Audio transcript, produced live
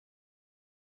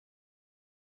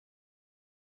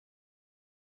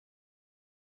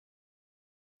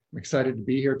I'm excited to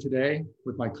be here today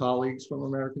with my colleagues from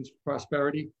Americans for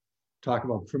Prosperity, talk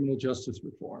about criminal justice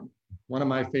reform. One of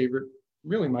my favorite,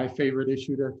 really my favorite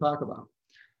issue to talk about.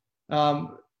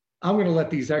 I'm going to let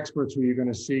these experts who you're going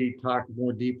to see talk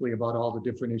more deeply about all the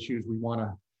different issues we want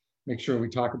to make sure we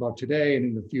talk about today and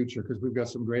in the future, because we've got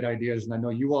some great ideas. And I know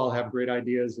you all have great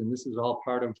ideas, and this is all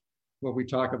part of what we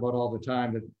talk about all the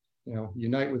time, that,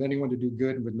 unite with anyone to do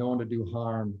good and with no one to do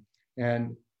harm.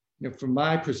 And from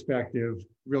my perspective,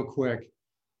 real quick,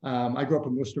 I grew up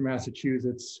in Worcester,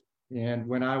 Massachusetts. And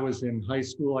when I was in high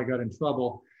school, I got in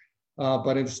trouble.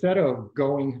 But instead of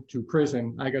going to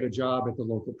prison, I got a job at the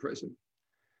local prison.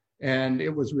 And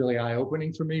it was really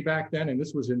eye-opening for me back then. And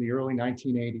this was in the early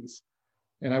 1980s.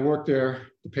 And I worked there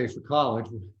to pay for college.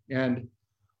 And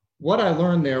what I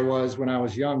learned there was, when I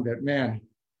was young, that, man,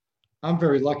 I'm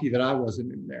very lucky that I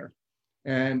wasn't in there.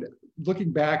 And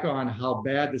looking back on how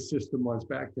bad the system was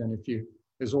back then, if you,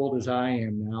 as old as I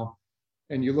am now,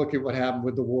 and you look at what happened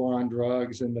with the war on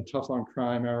drugs and the tough on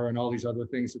crime era and all these other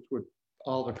things, it's what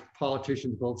all the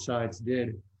politicians, both sides,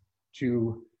 did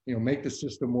to make the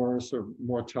system worse or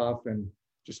more tough and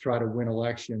just try to win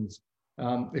elections.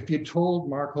 If you told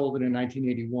Mark Holden in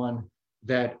 1981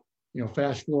 that,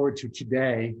 fast forward to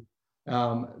today,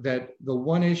 that the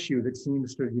one issue that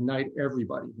seems to unite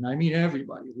everybody, and I mean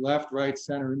everybody, left, right,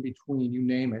 center, in between, you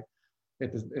name it,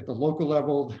 at the local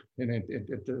level and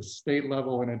at the state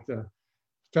level and at the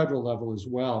federal level as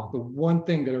well, the one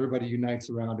thing that everybody unites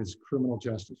around is criminal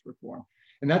justice reform.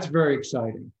 And that's very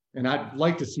exciting. And I'd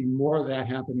like to see more of that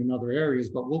happen in other areas,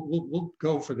 but we'll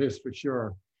go for this for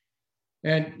sure.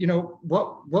 And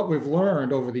what we've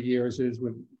learned over the years is,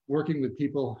 with working with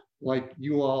people like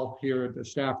you all here, the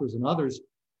staffers and others,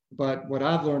 but what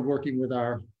I've learned working with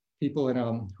our people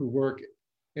who work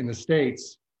in the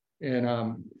States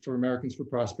and for Americans for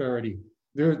Prosperity,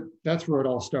 that's where it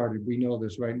all started. We know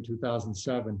this, right, in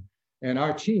 2007. And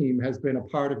our team has been a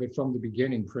part of it from the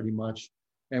beginning, pretty much.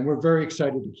 And we're very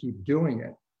excited to keep doing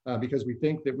it because we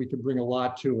think that we can bring a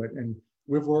lot to it. And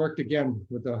we've worked, again,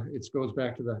 it goes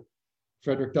back to the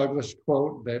Frederick Douglass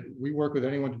quote, that we work with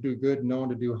anyone to do good and no one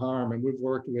to do harm. And we've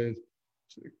worked with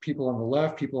people on the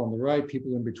left, people on the right,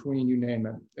 people in between, you name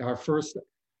it. Our first,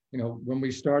 when we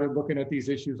started looking at these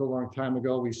issues a long time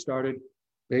ago, we started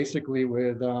basically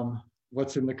with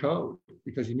what's in the code,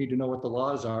 because you need to know what the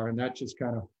laws are. And that just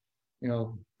kind of,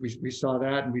 we saw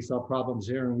that and we saw problems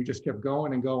there, and we just kept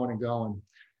going and going and going.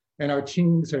 And our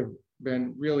teams have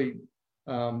been really,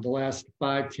 the last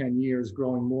 5-10 years,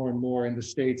 growing more and more in the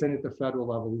States and at the federal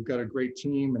level. We've got a great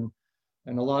team,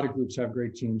 and a lot of groups have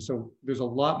great teams. So there's a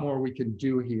lot more we can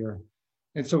do here.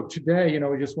 And so today,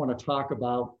 we just want to talk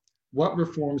about what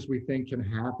reforms we think can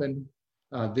happen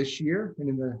this year and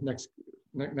in the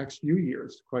next few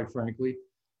years, quite frankly,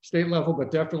 state level,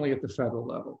 but definitely at the federal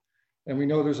level. And we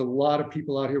know there's a lot of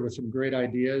people out here with some great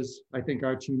ideas. I think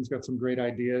our team's got some great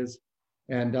ideas.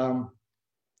 And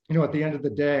at the end of the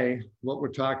day, what we're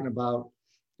talking about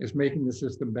is making the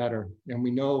system better. And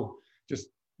we know, just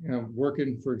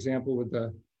working, for example, with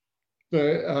the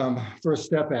First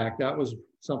Step Act, that was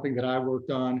something that I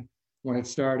worked on when it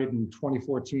started in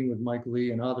 2014 with Mike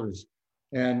Lee and others.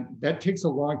 And that takes a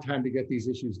long time to get these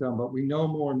issues done, but we know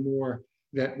more and more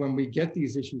that when we get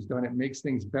these issues done, it makes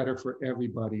things better for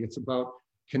everybody. It's about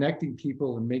connecting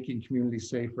people and making communities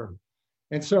safer.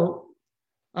 And so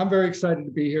I'm very excited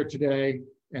to be here today.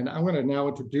 And I'm going to now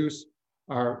introduce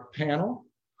our panel,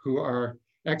 who are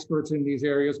experts in these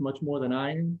areas much more than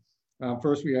I am.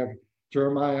 First, we have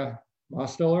Jeremiah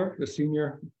Mosteller, the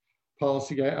Senior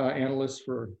Policy Analyst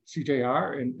for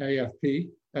CJR and AFP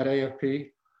at AFP.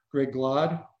 Greg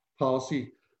Glod,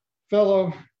 Policy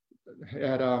Fellow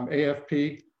at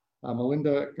AFP.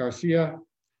 Melinda Garcia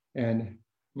and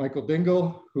Michael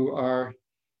Dingle, who are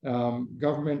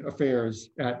Government Affairs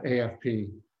at AFP.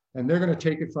 And they're going to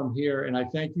take it from here. And I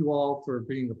thank you all for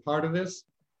being a part of this.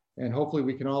 And hopefully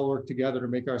we can all work together to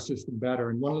make our system better.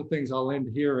 And one of the things I'll end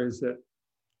here is that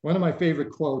one of my favorite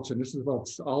quotes, and this is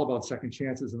all about second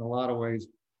chances in a lot of ways,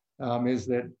 is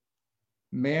that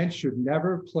man should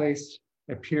never place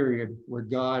a period where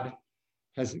God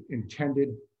has intended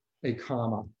a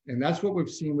comma. And that's what we've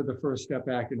seen with the First Step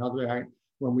Act and other acts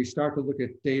when we start to look at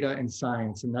data and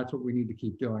science. And that's what we need to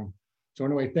keep doing. So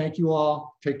anyway, thank you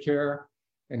all. Take care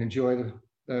and enjoy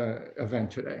the event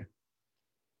today.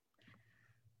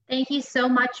 Thank you so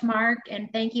much, Mark, and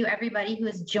thank you everybody who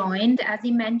has joined. As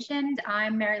he mentioned,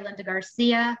 I'm Mary Linda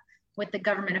Garcia with the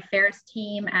Government Affairs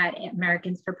team at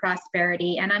Americans for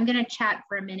Prosperity, and I'm going to chat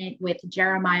for a minute with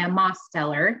Jeremiah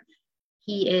Mosteller.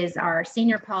 He is our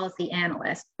Senior Policy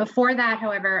Analyst. Before that,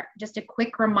 however, just a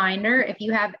quick reminder, if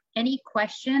you have any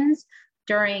questions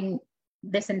during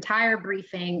this entire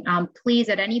briefing, please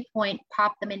at any point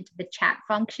pop them into the chat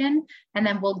function, and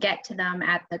then we'll get to them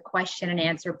at the question and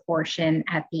answer portion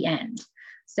at the end.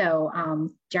 So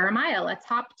Jeremiah, let's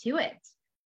hop to it.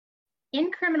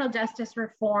 In criminal justice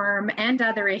reform and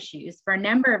other issues, for a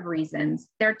number of reasons,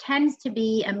 there tends to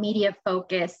be a media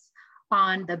focus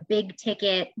on the big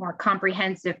ticket, more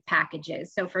comprehensive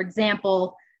packages. So for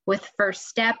example, with First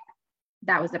Step,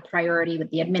 that was a priority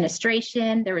with the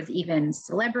administration. There was even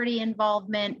celebrity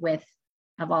involvement with,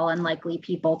 of all unlikely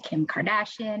people, Kim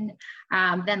Kardashian.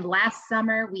 Then last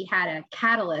summer, we had a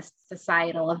catalyst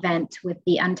societal event with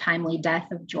the untimely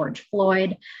death of George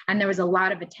Floyd, and there was a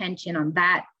lot of attention on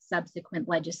that subsequent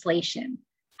legislation.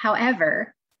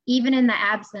 However, even in the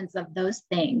absence of those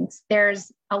things,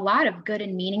 there's a lot of good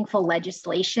and meaningful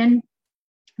legislation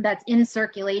that's in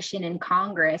circulation in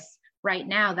Congress right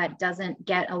now that doesn't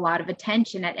get a lot of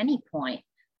attention at any point.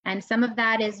 And some of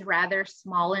that is rather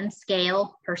small in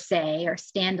scale per se or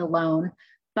standalone,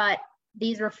 but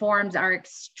these reforms are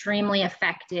extremely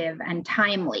effective and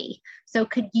timely. So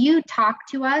could you talk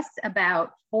to us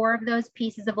about 4 of those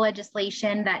pieces of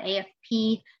legislation that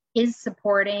AFP is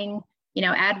supporting,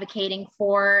 advocating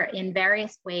for in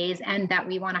various ways and that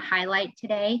we want to highlight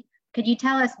today? Could you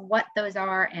tell us what those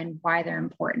are and why they're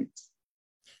important?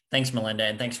 Thanks, Melinda,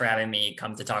 and thanks for having me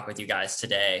come to talk with you guys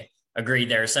today. Agreed,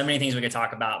 there are so many things we could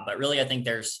talk about, but really I think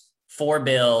there's 4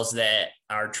 bills that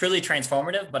are truly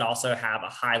transformative, but also have a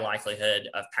high likelihood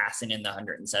of passing in the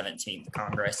 117th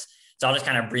Congress. So I'll just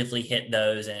kind of briefly hit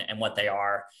those and what they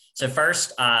are. So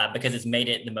first, because it's made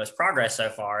it the most progress so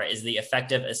far, is the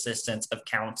Effective Assistance of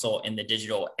Counsel in the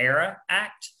Digital Era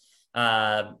Act.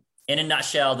 In a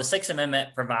nutshell, the Sixth Amendment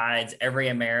provides every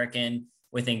American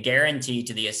with a guarantee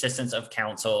to the assistance of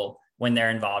counsel when they're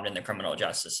involved in the criminal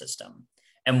justice system.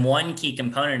 And one key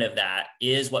component of that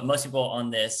is what most people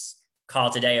on this call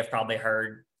today have probably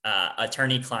heard,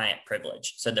 attorney-client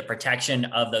privilege. So the protection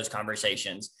of those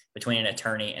conversations between an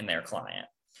attorney and their client.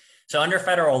 So under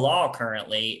federal law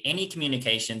currently, any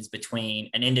communications between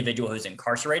an individual who's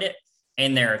incarcerated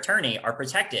and their attorney are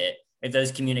protected if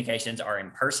those communications are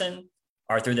in person,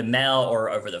 or through the mail,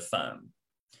 or over the phone.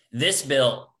 This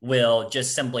bill will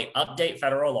just simply update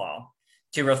federal law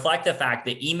to reflect the fact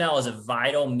that email is a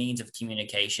vital means of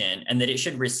communication and that it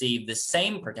should receive the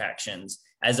same protections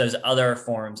as those other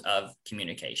forms of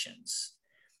communications.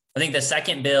 I think the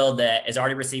second bill that is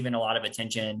already receiving a lot of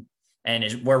attention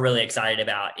and we're really excited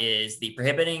about is the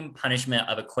Prohibiting Punishment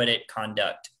of Acquitted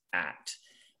Conduct Act.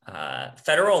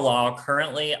 Federal law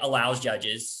currently allows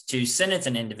judges to sentence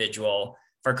an individual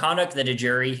for conduct that a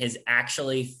jury has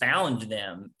actually found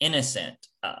them innocent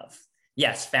of.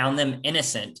 Yes, found them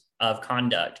innocent of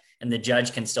conduct, and the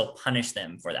judge can still punish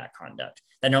them for that conduct.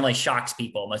 That normally shocks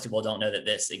people. Most people don't know that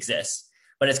this exists,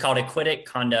 but it's called acquitted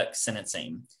conduct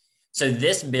sentencing. So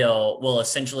this bill will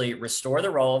essentially restore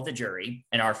the role of the jury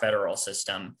in our federal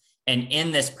system and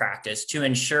in this practice to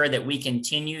ensure that we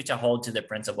continue to hold to the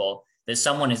principle that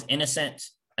someone is innocent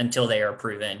until they are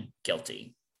proven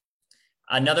guilty.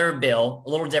 Another bill, a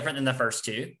little different than the first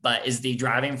 2, but is the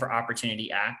Driving for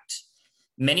Opportunity Act.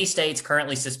 Many states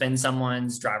currently suspend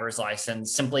someone's driver's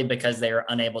license simply because they are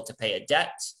unable to pay a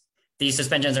debt. These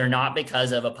suspensions are not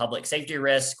because of a public safety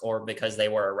risk or because they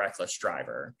were a reckless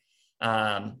driver.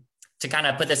 To kind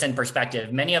of put this in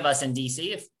perspective, many of us in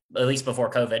DC, at least before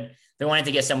COVID, they wanted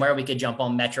to get somewhere, we could jump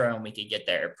on Metro and we could get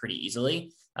there pretty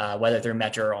easily, whether through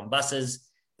Metro or on buses.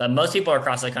 But most people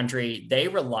across the country, they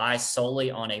rely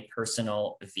solely on a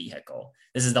personal vehicle.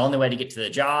 This is the only way to get to the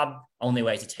job, only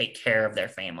way to take care of their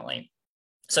family.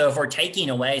 So if we're taking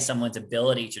away someone's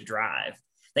ability to drive,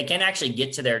 they can actually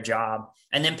get to their job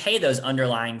and then pay those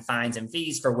underlying fines and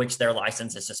fees for which their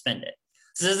license is suspended.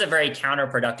 So this is a very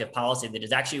counterproductive policy that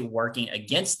is actually working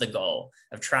against the goal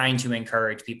of trying to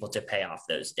encourage people to pay off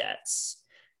those debts.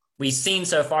 We've seen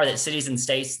so far that cities and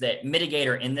states that mitigate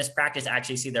or in this practice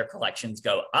actually see their collections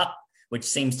go up, which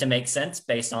seems to make sense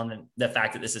based on the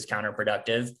fact that this is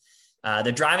counterproductive.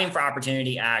 The Driving for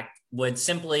Opportunity Act would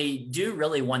simply do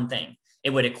really one thing.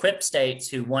 It would equip states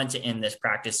who want to end this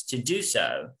practice to do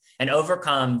so and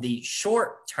overcome the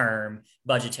short-term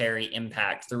budgetary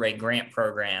impact through a grant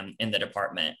program in the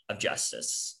Department of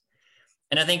Justice.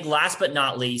 And I think last but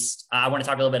not least, I want to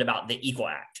talk a little bit about the Equal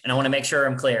Act. And I want to make sure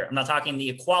I'm clear. I'm not talking the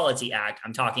Equality Act.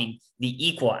 I'm talking the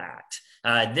Equal Act.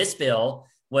 This bill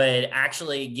would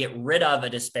actually get rid of a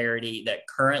disparity that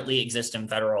currently exists in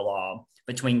federal law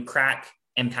between crack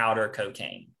and powder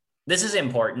cocaine. This is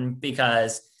important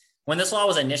because When this law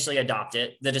was initially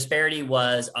adopted, the disparity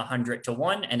was 100 to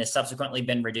 1 and has subsequently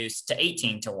been reduced to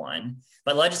 18 to 1.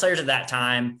 But legislators at that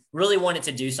time really wanted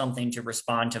to do something to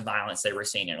respond to violence they were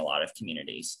seeing in a lot of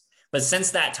communities. But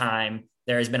since that time,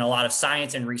 there has been a lot of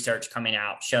science and research coming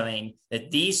out showing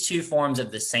that these two forms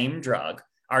of the same drug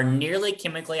are nearly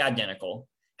chemically identical,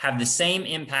 have the same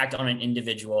impact on an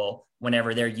individual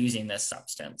whenever they're using this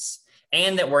substance,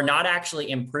 and that we're not actually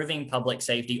improving public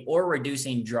safety or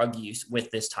reducing drug use with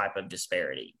this type of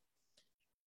disparity.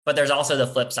 But there's also the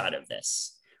flip side of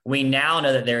this. We now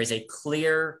know that there is a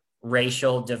clear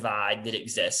racial divide that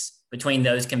exists between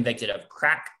those convicted of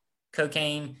crack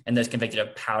cocaine and those convicted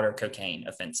of powder cocaine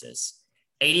offenses.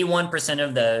 81%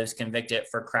 of those convicted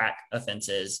for crack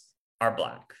offenses are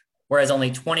Black, whereas only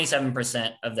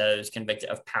 27% of those convicted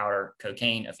of powder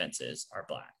cocaine offenses are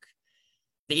Black.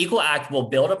 The Equal Act will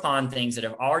build upon things that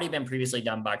have already been previously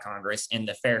done by Congress in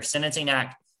the Fair Sentencing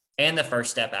Act and the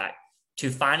First Step Act to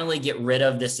finally get rid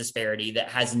of this disparity that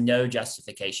has no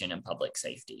justification in public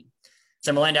safety.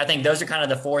 So Melinda, I think those are kind of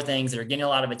the four things that are getting a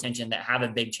lot of attention that have a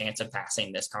big chance of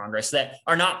passing this Congress, that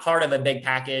are not part of a big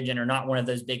package and are not one of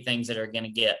those big things that are going to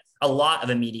get a lot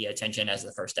of immediate attention as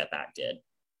the First Step Act did.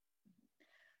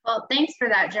 Well, thanks for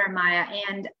that, Jeremiah.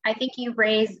 And I think you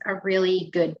raise a really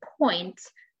good point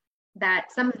that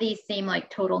some of these seem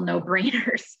like total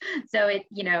no-brainers. So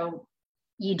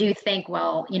you do think,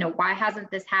 well, why hasn't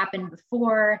this happened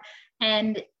before?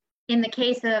 And in the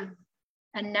case of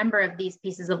a number of these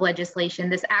pieces of legislation,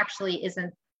 this actually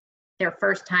isn't their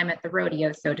first time at the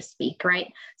rodeo, so to speak,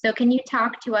 right? So can you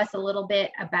talk to us a little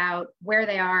bit about where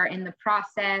they are in the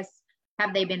process?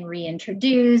 Have they been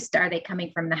reintroduced? Are they coming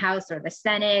from the House or the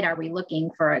Senate? Are we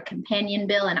looking for a companion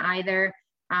bill in either?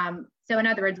 So in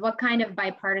other words, what kind of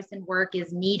bipartisan work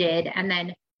is needed? And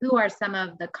then who are some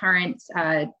of the current,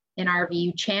 in our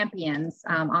view, champions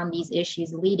on these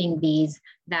issues, leading these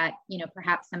that,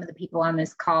 perhaps some of the people on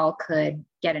this call could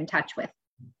get in touch with?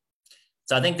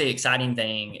 So I think the exciting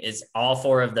thing is all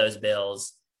four of those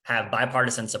bills have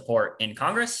bipartisan support in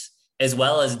Congress, as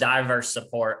well as diverse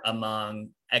support among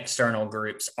external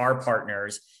groups, our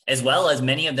partners, as well as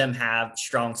many of them have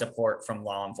strong support from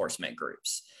law enforcement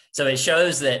groups. So it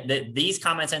shows that these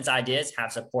common sense ideas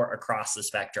have support across the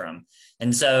spectrum.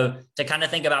 And so to kind of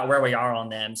think about where we are on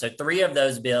them, so 3 of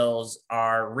those bills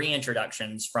are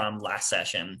reintroductions from last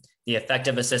session: the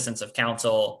effective assistance of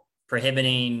counsel,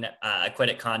 prohibiting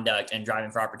acquitted conduct, and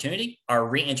driving for opportunity are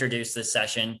reintroduced this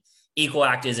session. Equal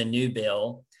Act is a new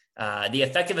bill. The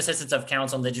Effective Assistance of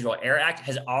Counsel and Digital Air Act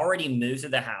has already moved through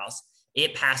the House.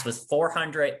 It passed with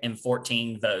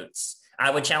 414 votes. I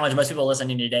would challenge most people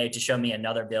listening today to show me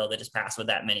another bill that has passed with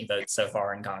that many votes so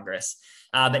far in Congress.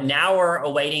 But now we're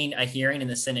awaiting a hearing in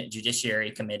the Senate Judiciary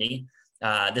Committee.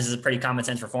 This is a pretty common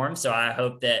sense reform, so I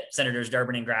hope that Senators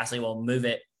Durbin and Grassley will move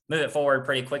it forward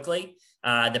pretty quickly.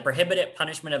 The prohibited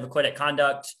punishment of acquitted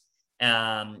conduct,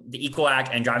 the Equal Act,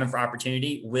 and driving for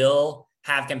opportunity will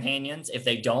have companions. If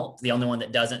they don't, the only one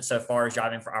that doesn't so far is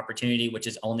driving for opportunity, which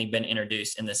has only been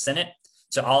introduced in the Senate.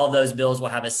 So all of those bills will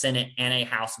have a Senate and a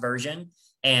House version,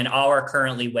 and all are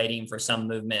currently waiting for some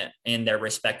movement in their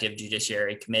respective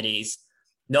judiciary committees.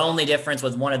 The only difference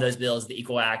with one of those bills, the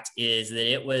Equal Act, is that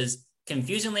it was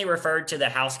confusingly referred to the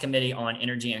House Committee on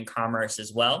Energy and Commerce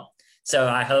as well. So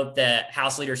I hope that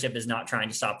House leadership is not trying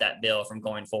to stop that bill from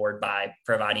going forward by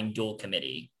providing dual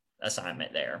committee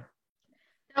assignment there.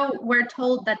 So we're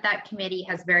told that committee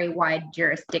has very wide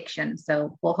jurisdiction,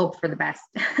 so we'll hope for the best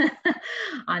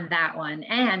on that one.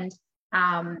 And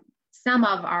some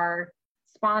of our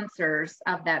sponsors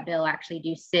of that bill actually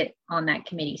do sit on that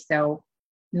committee, so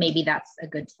maybe that's a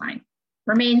good sign.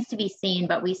 Remains to be seen,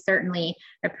 but we certainly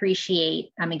appreciate,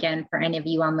 again, for any of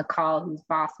you on the call whose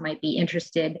boss might be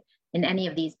interested in any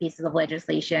of these pieces of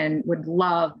legislation, would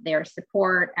love their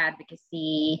support,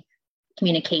 advocacy,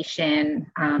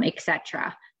 communication,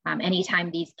 etc.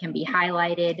 Anytime these can be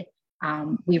highlighted,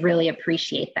 we really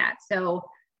appreciate that. So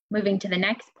moving to the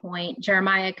next point,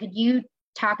 Jeremiah, could you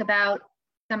talk about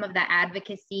some of the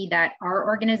advocacy that our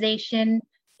organization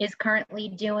is currently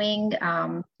doing,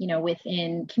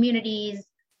 within communities,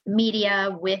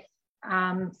 media, with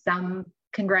some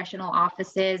congressional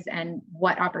offices, and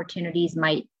what opportunities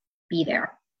might be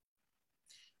there?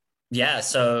 Yeah,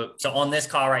 so on this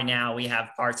call right now, we have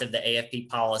parts of the AFP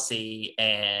policy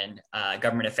and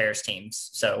government affairs teams.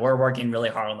 So we're working really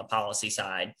hard on the policy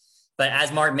side. But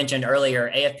as Mark mentioned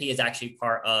earlier, AFP is actually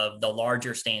part of the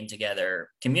larger Stand Together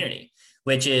community,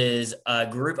 which is a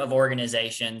group of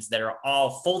organizations that are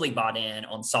all fully bought in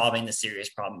on solving the serious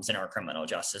problems in our criminal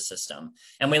justice system.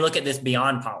 And we look at this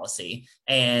beyond policy.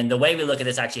 And the way we look at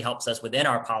this actually helps us within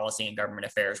our policy and government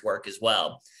affairs work as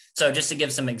well. So just to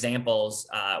give some examples,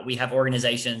 we have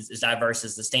organizations as diverse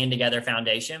as the Stand Together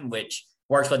Foundation, which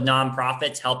works with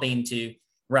nonprofits helping to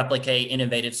replicate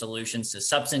innovative solutions to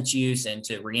substance use and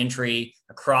to reentry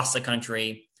across the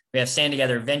country. We have Stand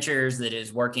Together Ventures that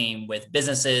is working with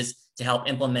businesses to help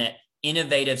implement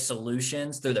innovative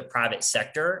solutions through the private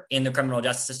sector in the criminal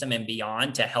justice system and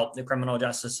beyond to help the criminal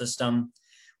justice system.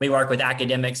 We work with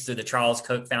academics through the Charles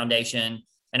Koch Foundation.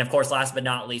 And of course, last but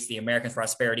not least, the Americans for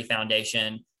Prosperity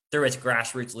Foundation, through its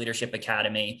Grassroots Leadership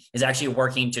Academy, is actually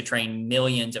working to train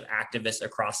millions of activists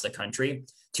across the country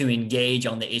to engage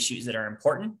on the issues that are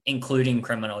important, including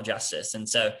criminal justice. And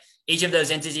so each of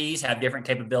those entities have different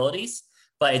capabilities,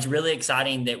 but it's really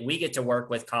exciting that we get to work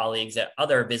with colleagues at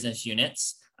other business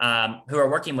units who are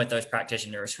working with those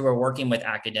practitioners, who are working with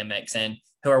academics, and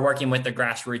who are working with the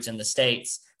grassroots in the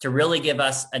states to really give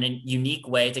us a unique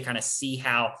way to kind of see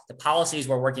how the policies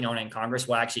we're working on in Congress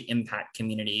will actually impact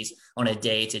communities on a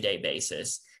day-to-day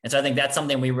basis. And so I think that's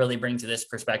something we really bring to this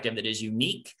perspective that is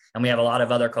unique. And we have a lot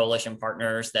of other coalition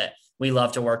partners that we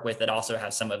love to work with that also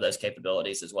have some of those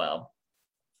capabilities as well.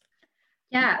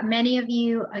 Yeah, many of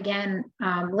you, again,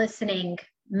 listening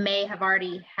may have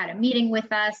already had a meeting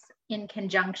with us in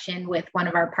conjunction with one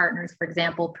of our partners, for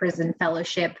example, Prison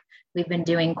Fellowship. We've been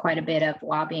doing quite a bit of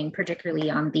lobbying,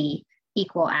 particularly on the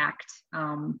Equal Act.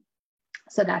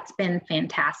 So that's been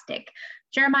fantastic.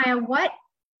 Jeremiah, what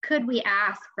could we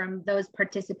ask from those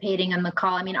participating on the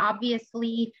call? I mean,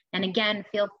 obviously, and again,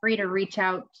 feel free to reach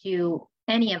out to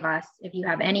any of us if you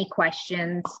have any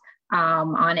questions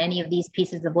on any of these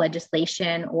pieces of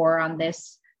legislation or on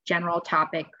this general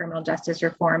topic, criminal justice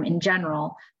reform in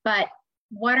general. But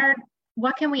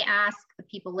what can we ask the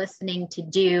people listening to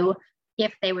do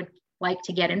if they would like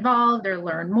to get involved or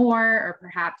learn more, or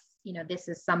perhaps, you know, this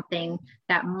is something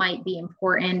that might be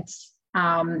important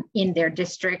in their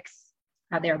districts,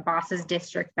 their boss's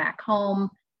district back home?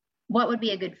 What would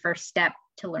be a good first step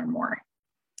to learn more?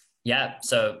 Yeah,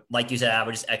 so like you said, I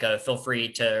would just echo, feel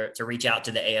free to reach out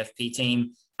to the AFP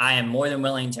team. I am more than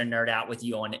willing to nerd out with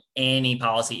you on any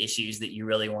policy issues that you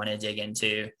really want to dig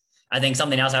into. I think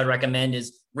something else I would recommend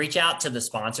is reach out to the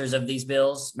sponsors of these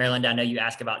bills. Maryland, I know you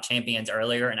asked about champions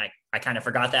earlier, and I kind of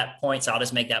forgot that point, so I'll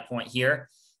just make that point here.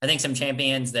 I think some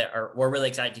champions that we're really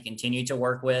excited to continue to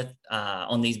work with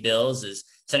on these bills is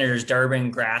Senators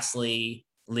Durbin, Grassley,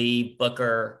 Lee,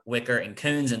 Booker, Wicker, and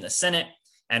Coons in the Senate,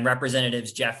 and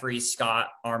Representatives Jeffries, Scott,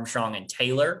 Armstrong, and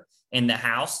Taylor in the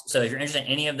House. So if you're interested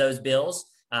in any of those bills,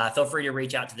 feel free to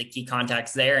reach out to the key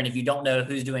contacts there. And if you don't know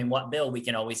who's doing what bill, we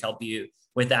can always help you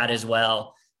with that as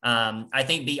well. I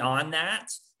think beyond that,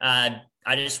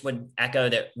 I just would echo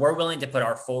that we're willing to put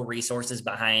our full resources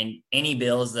behind any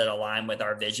bills that align with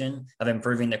our vision of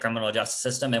improving the criminal justice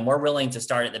system. And we're willing to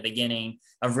start at the beginning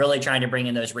of really trying to bring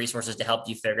in those resources to help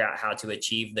you figure out how to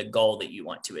achieve the goal that you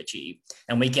want to achieve.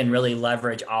 And we can really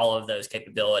leverage all of those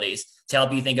capabilities to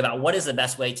help you think about what is the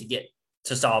best way to get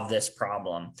to solve this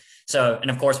problem. So,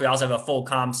 and of course, we also have a full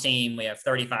comms team. We have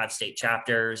 35 state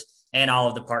chapters and all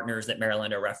of the partners that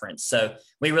Maryland referenced. So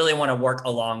we really want to work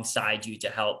alongside you to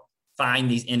help find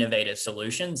these innovative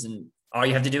solutions. And all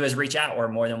you have to do is reach out. We're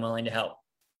more than willing to help.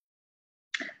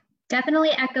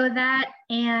 Definitely echo that.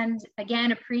 And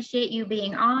again, appreciate you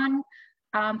being on.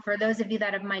 For those of you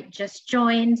that have might just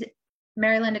joined,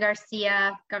 Mary Linda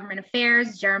Garcia, Government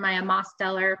Affairs, Jeremiah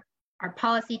Mosteller, our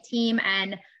policy team,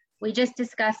 and we just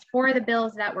discussed 4 of the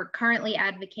bills that we're currently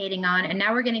advocating on, and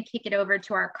now we're going to kick it over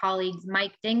to our colleagues,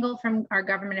 Mike Dingle from our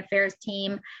Government Affairs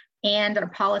team and our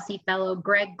policy fellow,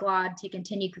 Greg Glaude, to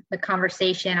continue the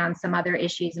conversation on some other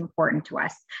issues important to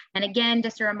us. And again,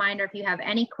 just a reminder, if you have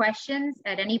any questions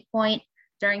at any point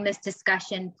during this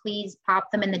discussion, please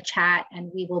pop them in the chat and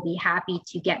we will be happy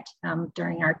to get to them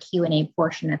during our Q&A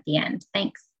portion at the end.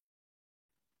 Thanks.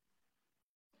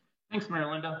 Thanks, Mary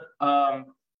Linda.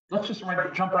 Let's just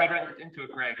jump right into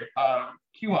it, Greg.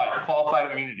 QI,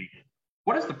 qualified immunity.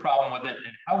 What is the problem with it,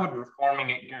 and how would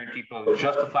reforming it guarantee both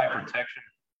justified protection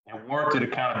and warranted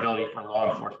accountability for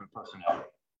law enforcement personnel?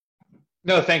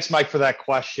 No, thanks, Mike, for that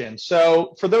question.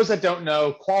 So for those that don't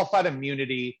know, qualified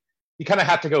immunity, you kind of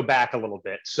have to go back a little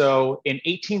bit. So in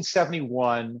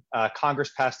 1871,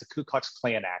 Congress passed the Ku Klux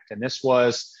Klan Act, and this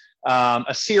was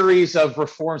a series of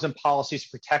reforms and policies to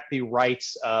protect the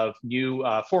rights of new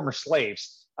former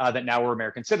slaves that now were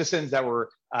American citizens, that were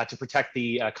to protect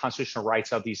the constitutional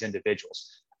rights of these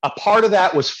individuals. A part of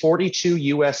that was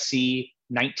 42 USC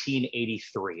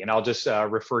 1983. And I'll just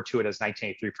refer to it as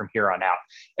 1983 from here on out.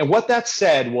 And what that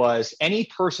said was any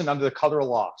person under the color of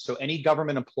law, so any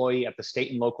government employee at the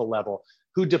state and local level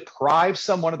who deprives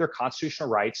someone of their constitutional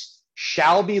rights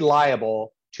shall be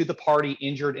liable to the party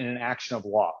injured in an action of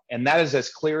law. And that is as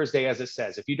clear as day as it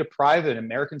says. If you deprive an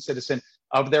American citizen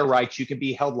of their rights, you can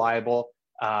be held liable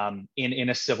in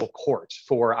a civil court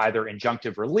for either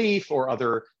injunctive relief or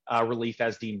other relief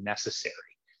as deemed necessary.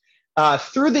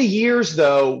 Through the years,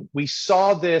 though, we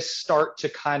saw this start to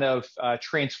kind of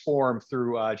transform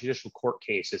through judicial court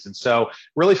cases. And so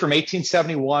really from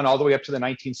 1871 all the way up to the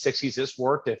 1960s, this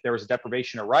worked. If there was a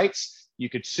deprivation of rights, you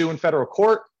could sue in federal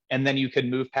court, and then you could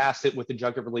move past it with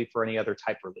injunctive relief or any other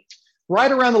type of relief.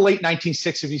 Right around the late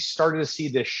 1960s, we started to see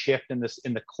this shift in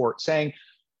the court saying,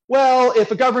 well,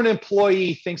 if a government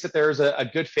employee thinks that there's a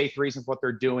good faith reason for what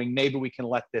they're doing, maybe we can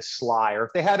let this slide. Or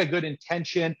if they had a good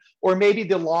intention, or maybe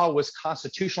the law was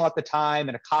constitutional at the time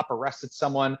and a cop arrested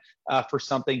someone for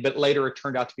something, but later it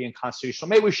turned out to be unconstitutional,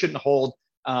 maybe we shouldn't hold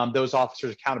those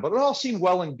officers accountable. It all seemed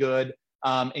well and good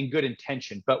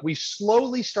intention, but we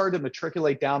slowly started to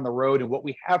matriculate down the road. And what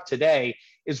we have today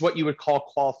is what you would call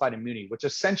qualified immunity, which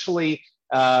essentially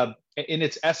in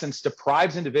its essence,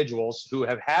 deprives individuals who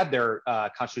have had their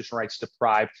constitutional rights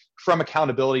deprived from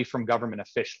accountability from government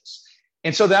officials.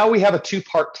 And so now we have a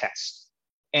two-part test.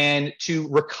 And to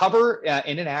recover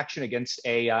in an action against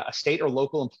a state or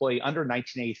local employee under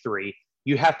 1983,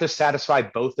 you have to satisfy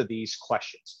both of these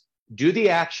questions. Do the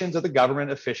actions of the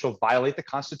government official violate the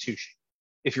Constitution?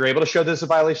 If you're able to show there's a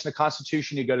violation of the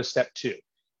Constitution, you go to step two.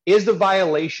 Is the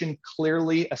violation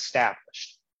clearly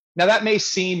established? Now, that may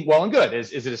seem well and good.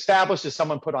 Is it established? Is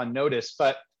someone put on notice?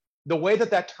 But the way that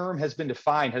that term has been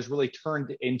defined has really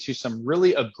turned into some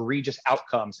really egregious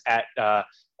outcomes at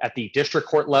the district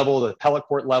court level, the appellate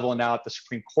court level, and now at the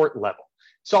Supreme Court level.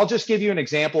 So I'll just give you an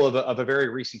example of a very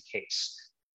recent case.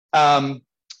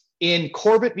 In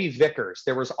Corbett v. Vickers,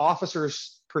 there was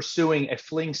officers pursuing a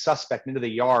fleeing suspect into the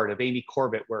yard of Amy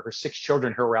Corbett, where her 6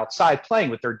 children who were outside playing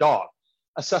with their dog.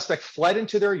 A suspect fled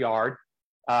into their yard.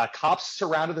 Cops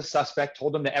surrounded the suspect,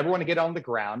 told them to everyone to get on the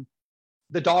ground.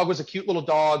 The dog was a cute little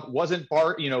dog, wasn't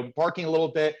barking a little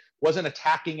bit, wasn't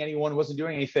attacking anyone, wasn't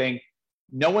doing anything.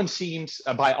 No one seemed,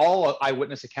 by all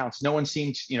eyewitness accounts, no one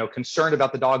seemed concerned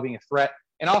about the dog being a threat.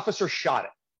 An officer shot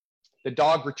it. The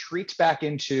dog retreats back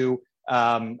into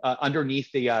underneath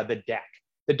the deck.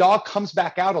 The dog comes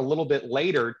back out a little bit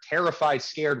later, terrified,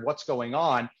 scared, what's going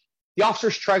on. The officer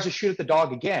tries to shoot at the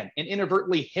dog again and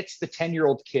inadvertently hits the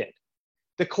 10-year-old kid.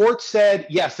 The court said,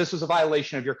 yes, this was a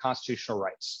violation of your constitutional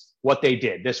rights, what they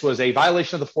did. This was a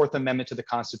violation of the Fourth Amendment to the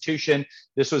Constitution.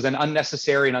 This was an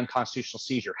unnecessary and unconstitutional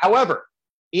seizure. However,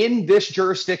 in this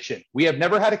jurisdiction, we have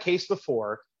never had a case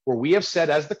before where we have said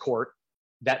as the court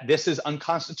that this is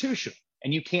unconstitutional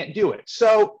and you can't do it.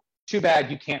 So too bad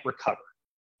you can't recover.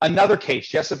 Another case,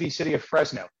 Jessup v. City of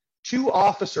Fresno. 2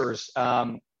 officers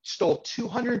stole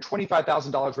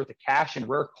 $225,000 worth of cash and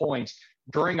rare coins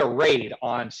during a raid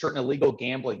on certain illegal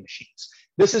gambling machines.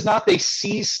 This is not they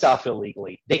seized stuff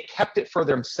illegally. They kept it for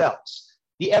themselves.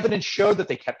 The evidence showed that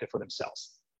they kept it for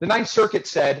themselves. The Ninth Circuit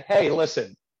said, hey,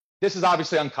 listen, this is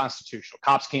obviously unconstitutional.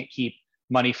 Cops can't keep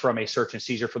money from a search and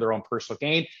seizure for their own personal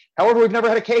gain. However, we've never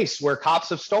had a case where cops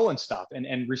have stolen stuff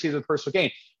and received a personal gain.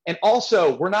 And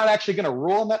also, we're not actually going to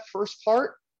rule on that first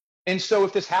part. And so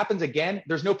if this happens again,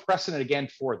 there's no precedent again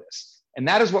for this. And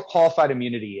that is what qualified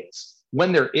immunity is.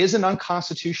 When there is an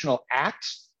unconstitutional act,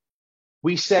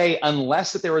 we say,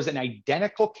 unless that there is an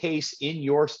identical case in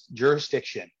your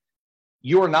jurisdiction,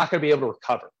 you are not going to be able to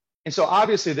recover. And so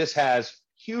obviously this has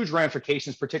huge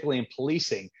ramifications, particularly in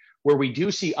policing, where we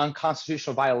do see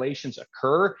unconstitutional violations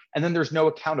occur, and then there's no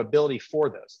accountability for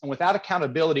those. And without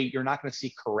accountability, you're not going to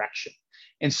see correction.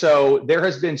 And so there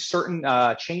has been certain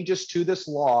changes to this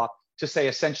law to say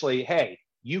essentially, hey,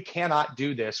 you cannot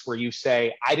do this where you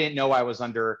say, I didn't know I was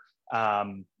under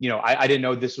I didn't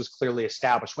know this was clearly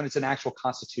established, when it's an actual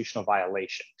constitutional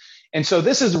violation. And so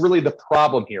this is really the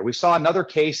problem here. We saw another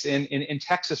case in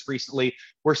Texas recently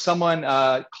where someone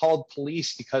called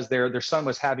police because their son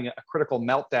was having a critical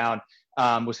meltdown,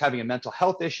 was having a mental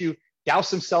health issue,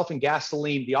 doused himself in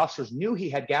gasoline. The officers knew he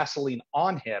had gasoline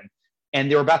on him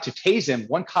and they were about to tase him.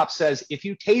 One cop says, if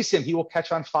you tase him, he will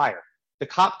catch on fire. The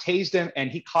cop tased him and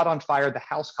he caught on fire. The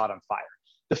house caught on fire.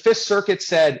 The Fifth Circuit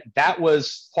said that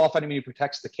was qualified immunity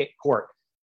protects the court,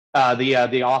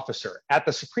 the officer. At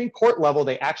the Supreme Court level,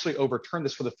 they actually overturned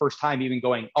this for the first time, even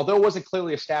going, although it wasn't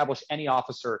clearly established, any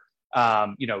officer,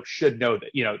 should know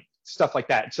that, stuff like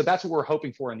that. So that's what we're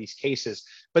hoping for in these cases.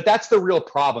 But that's the real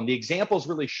problem. The examples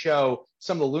really show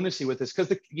some of the lunacy with this because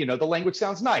the language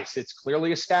sounds nice. It's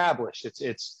clearly established.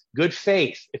 It's good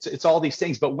faith. It's all these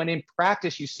things. But when in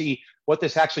practice you see what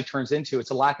this actually turns into, it's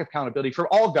a lack of accountability for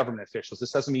all government officials.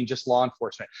 This doesn't mean just law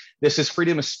enforcement. This is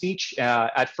freedom of speech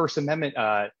at First Amendment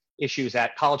issues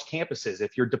at college campuses.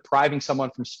 If you're depriving someone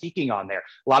from speaking on there,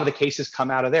 a lot of the cases come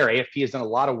out of there. AFP has done a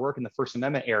lot of work in the First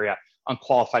Amendment area on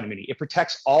qualified immunity. It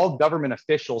protects all government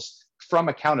officials from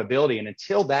accountability. And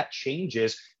until that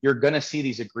changes, you're going to see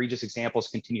these egregious examples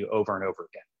continue over and over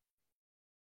again.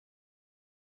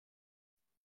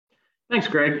 Thanks,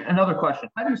 Greg. Another question.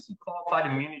 How do you see qualified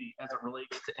immunity as it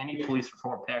relates to any police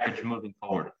reform package moving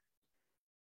forward?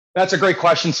 That's a great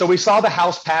question. So we saw the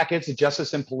House package, the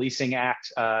Justice and Policing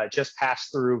Act, just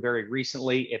passed through very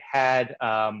recently. It had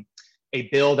a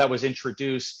bill that was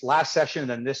introduced last session, and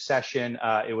then this session,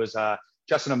 it was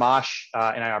Justin Amash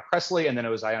and Ayanna Pressley, and then it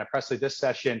was Ayanna Pressley this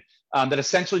session, that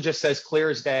essentially just says clear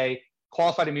as day,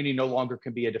 qualified immunity no longer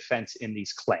can be a defense in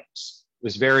these claims. It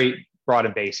was very broad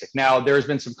and basic. Now, there's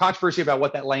been some controversy about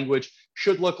what that language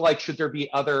should look like. Should there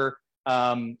be other,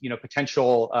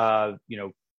 potential,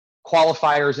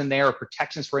 qualifiers in there, or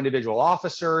protections for individual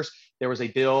officers? There was a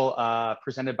bill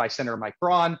presented by Senator Mike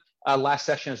Braun last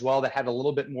session as well that had a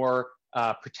little bit more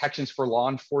protections for law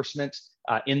enforcement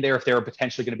in there if they were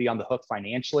potentially going to be on the hook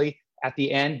financially at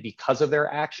the end because of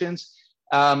their actions.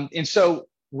 And so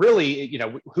really,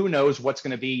 who knows what's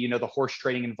going to be, the horse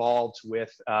trading involved with,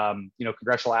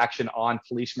 congressional action on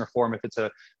policing reform if it's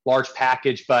a large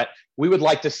package. But we would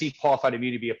like to see qualified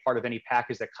immunity be a part of any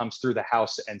package that comes through the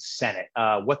House and Senate.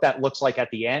 What that looks like at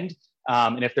the end,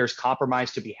 and if there's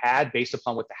compromise to be had based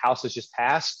upon what the House has just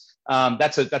passed,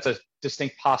 that's a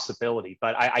distinct possibility.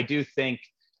 But I do think,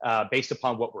 based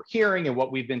upon what we're hearing and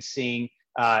what we've been seeing,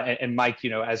 and Mike,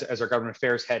 as our government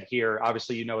affairs head here,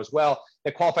 obviously, as well,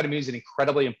 that qualified immunity is an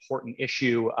incredibly important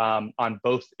issue in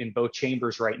both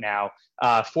chambers right now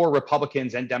for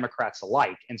Republicans and Democrats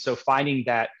alike. And so finding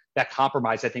that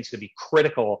compromise, I think, is going to be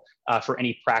critical for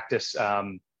any practice,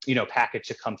 package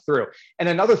to come through. And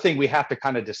another thing we have to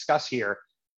kind of discuss here,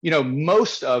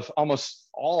 almost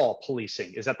all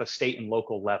policing is at the state and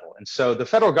local level. And so the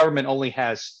federal government only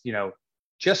has,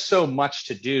 just so much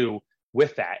to do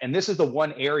with that. And this is the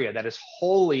one area that is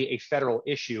wholly a federal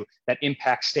issue that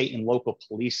impacts state and local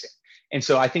policing. And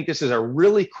so I think this is a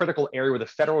really critical area where the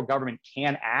federal government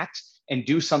can act and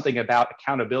do something about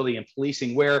accountability in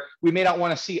policing, where we may not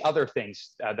want to see other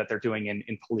things that they're doing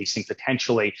in policing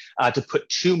potentially to put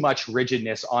too much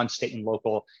rigidness on state and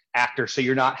local actors. So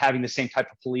you're not having the same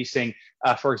type of policing,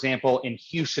 for example, in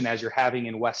Houston as you're having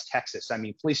in West Texas. I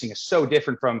mean, policing is so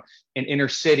different from an inner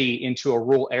city into a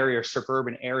rural area or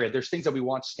suburban area. There's things that we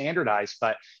want standardized,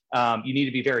 but you need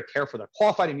to be very careful. The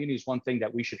qualified immunity is one thing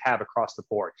that we should have across the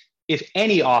board. If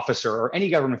any officer or any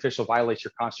government official violates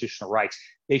your constitutional rights,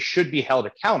 they should be held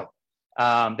accountable.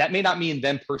 That may not mean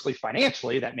them personally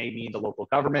financially. That may mean the local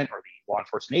government or the law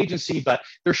enforcement agency, but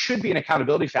there should be an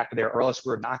accountability factor there, or else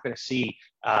we're not going to see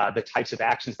the types of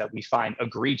actions that we find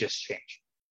egregious change.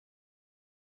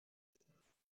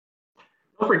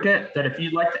 Don't forget that if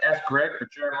you'd like to ask Greg or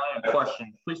Jeremiah a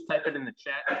question, please type it in the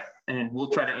chat and we'll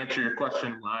try to answer your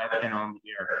question live and on the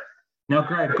air. Now,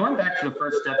 Greg, going back to the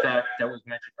First Step Act that was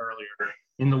mentioned earlier,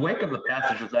 in the wake of the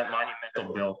passage of that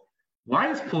monumental bill, why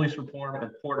is police reform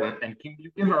important? And can you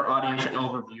give our audience an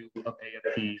overview of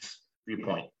AFP's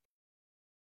viewpoint?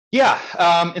 Yeah,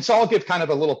 and so I'll give kind of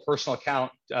a little personal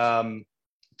account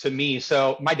to me.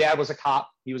 So my dad was a cop.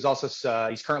 He was also,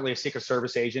 he's currently a Secret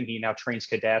Service agent. He now trains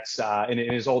cadets in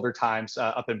his older times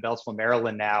up in Beltsville,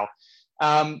 Maryland now.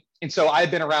 And so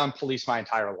I've been around police my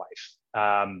entire life.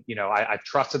 I've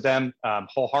trusted them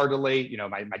wholeheartedly.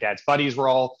 My dad's buddies were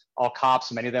all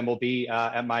cops. Many of them will be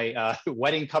at my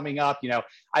wedding coming up.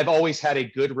 I've always had a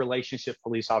good relationship with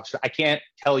police officer. I can't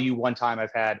tell you one time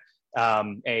I've had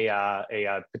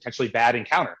a potentially bad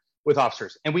encounter with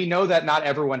officers. And we know that not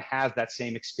everyone has that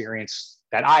same experience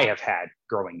that I have had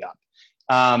growing up.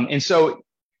 And so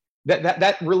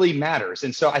that really matters.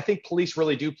 And so I think police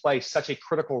really do play such a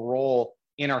critical role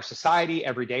in our society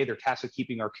every day. They're tasked with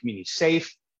keeping our community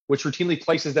safe, which routinely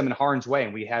places them in harm's way.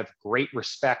 And we have great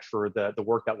respect for the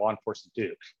work that law enforcement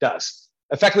does.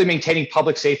 Effectively maintaining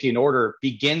public safety and order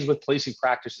begins with policing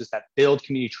practices that build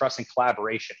community trust and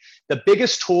collaboration. The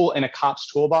biggest tool in a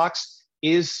cop's toolbox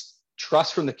is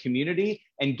trust from the community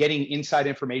and getting inside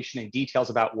information and details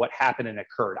about what happened and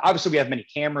occurred. Obviously, we have many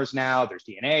cameras now, there's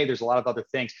DNA, there's a lot of other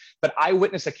things, but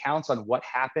eyewitness accounts on what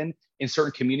happened in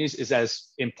certain communities is as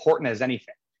important as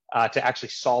anything to actually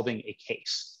solving a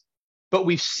case. But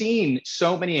we've seen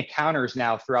so many encounters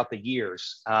now throughout the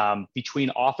years between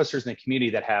officers in the community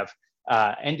that have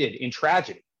ended in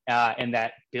tragedy and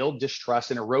that build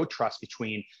distrust and erode trust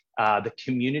between the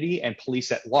community and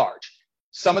police at large.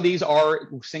 Some of these are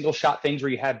single shot things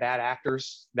where you have bad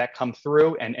actors that come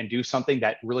through and do something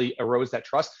that really erodes that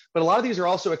trust. But a lot of these are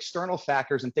also external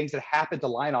factors and things that happen to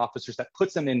line officers that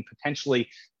puts them in potentially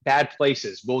bad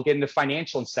places. We'll get into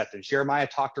financial incentives. Jeremiah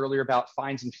talked earlier about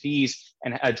fines and fees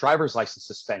and driver's license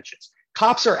suspensions.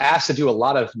 Cops are asked to do a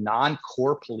lot of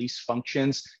non-core police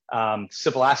functions,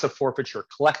 civil asset forfeiture,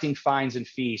 collecting fines and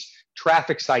fees,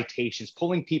 traffic citations,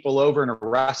 pulling people over and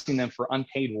arresting them for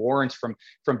unpaid warrants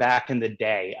from back in the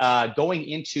day, going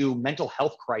into mental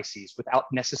health crises without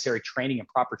necessary training and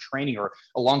proper training or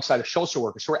alongside of social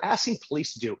workers. So we're asking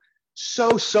police to do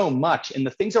so much. And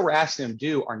the things that we're asking them to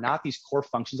do are not these core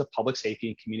functions of public safety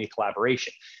and community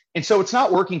collaboration. And so it's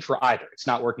not working for either. It's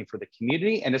not working for the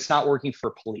community and it's not working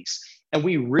for police. And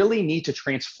we really need to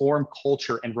transform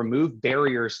culture and remove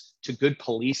barriers to good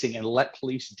policing and let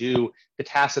police do the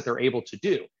tasks that they're able to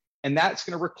do. And that's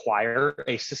going to require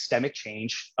a systemic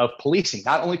change of policing,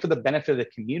 not only for the benefit of the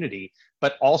community,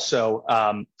 but also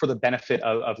for the benefit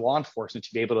of law enforcement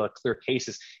to be able to clear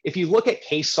cases. If you look at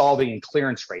case solving and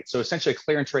clearance rate, so essentially a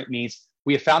clearance rate means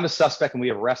we have found a suspect and we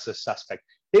have arrested a suspect.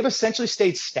 They've essentially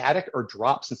stayed static or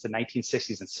dropped since the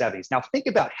 1960s and 70s. Now think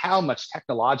about how much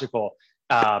technological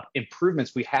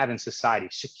improvements we had in society,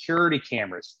 security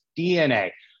cameras,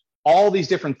 DNA, all these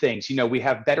different things. We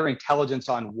have better intelligence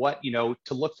on what,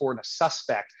 to look for in a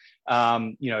suspect.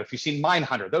 If you've seen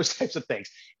Mindhunter, those types of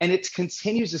things, and it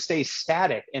continues to stay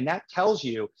static. And that tells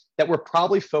you that we're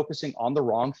probably focusing on the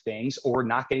wrong things or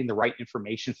not getting the right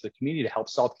information for the community to help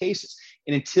solve cases.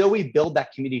 And until we build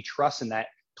that community trust and that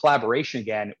collaboration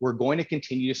again, we're going to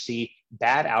continue to see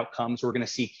bad outcomes. We're going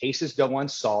to see cases go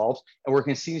unsolved, and we're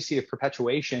going to continue to see a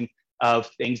perpetuation of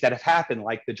things that have happened,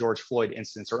 like the George Floyd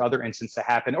incidents or other incidents that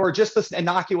happen, or just this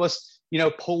innocuous,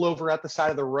 pull over at the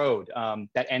side of the road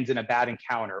that ends in a bad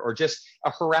encounter, or just a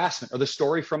harassment, or the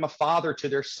story from a father to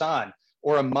their son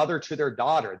or a mother to their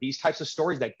daughter. These types of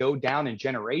stories that go down in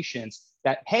generations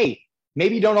that, hey,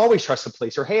 maybe you don't always trust the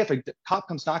police, or hey, if a cop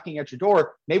comes knocking at your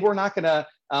door, maybe we're not going to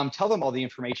tell them all the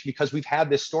information because we've had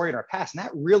this story in our past, and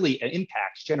that really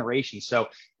impacts generations. So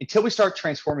until we start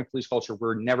transforming police culture,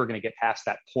 we're never going to get past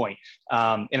that point.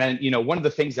 And then, one of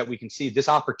the things that we can see, this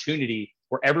opportunity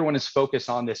where everyone is focused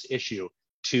on this issue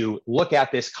to look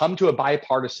at this, come to a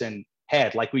bipartisan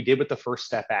head like we did with the First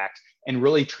Step Act, and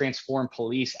really transform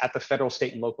police at the federal,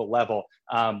 state, and local level.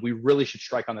 We really should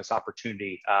strike on this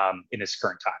opportunity in this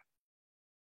current time.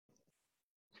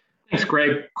 Thanks,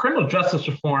 Greg. Criminal justice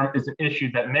reform is an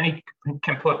issue that many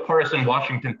can put partisan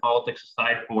Washington politics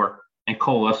aside for and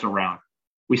coalesce around.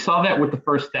 We saw that with the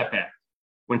First Step Act.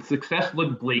 When success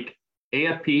looked bleak,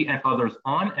 AFP and others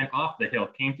on and off the Hill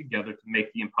came together to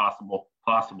make the impossible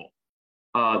possible.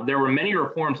 There were many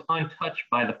reforms untouched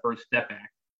by the First Step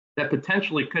Act that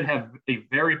potentially could have a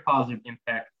very positive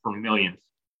impact for millions.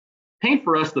 Paint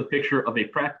for us the picture of a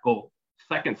practical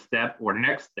second step or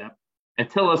next step, and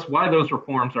tell us why those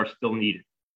reforms are still needed.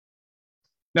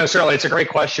 No, certainly. It's a great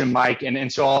question, Mike.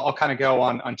 And so I'll kind of go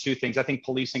on two things. I think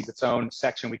policing is its own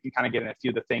section. We can kind of get in a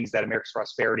few of the things that America's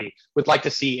Prosperity would like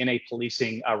to see in a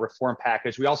policing reform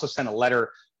package. We also sent a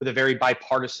letter with a very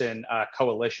bipartisan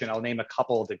coalition. I'll name a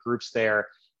couple of the groups there.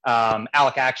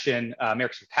 ALEC Action,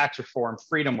 Americans for Tax Reform,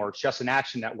 Freedom Works, Just in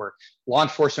Action Network, Law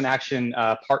Enforcement Action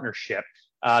Partnership,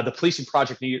 the Policing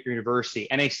Project University,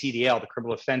 NACDL, the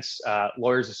Criminal Defense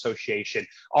Lawyers Association,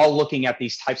 all looking at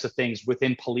these types of things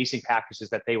within policing packages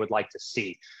that they would like to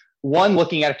see. One,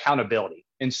 looking at accountability.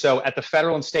 And so at the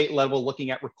federal and state level, looking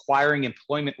at requiring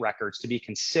employment records to be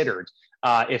considered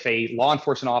if a law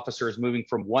enforcement officer is moving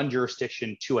from one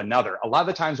jurisdiction to another. A lot of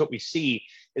the times what we see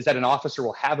is that an officer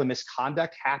will have a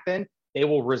misconduct happen, they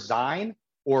will resign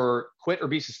or quit or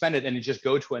be suspended and then just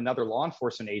go to another law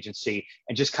enforcement agency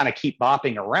and just kind of keep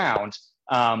bopping around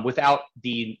without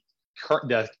the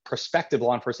prospective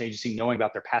law enforcement agency knowing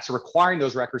about their past. So requiring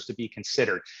those records to be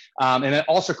considered. And then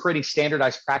also creating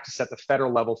standardized practice at the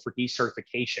federal level for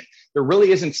decertification. There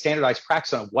really isn't standardized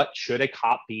practice on what should a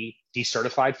cop be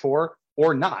decertified for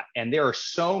or not. And there are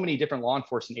so many different law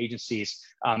enforcement agencies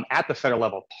at the federal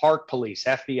level, Park Police,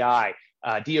 FBI,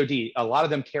 DOD, a lot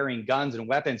of them carrying guns and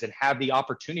weapons and have the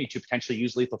opportunity to potentially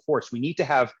use lethal force. We need to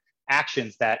have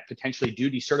actions that potentially do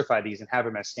decertify these and have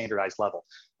them at a standardized level.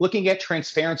 Looking at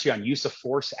transparency on use of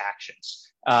force actions.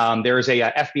 There is a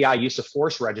FBI use of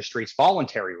force registry. It's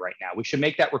voluntary right now. We should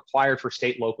make that required for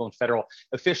state, local, and federal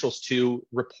officials to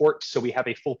report so we have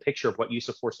a full picture of what use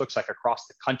of force looks like across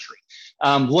the country.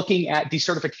 Looking at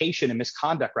decertification and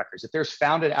misconduct records. If there's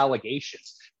founded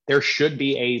allegations, there should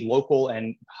be a local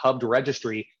and hubbed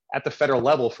registry at the federal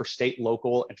level for state,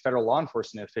 local, and federal law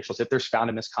enforcement officials if there's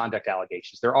found misconduct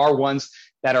allegations. There are ones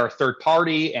that are third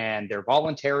party and they're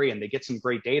voluntary and they get some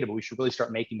great data, but we should really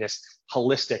start making this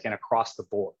holistic and across the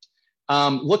board.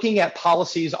 Looking at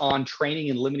policies on training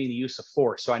and limiting the use of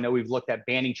force. So I know we've looked at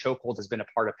banning chokeholds has been a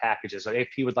part of packages. So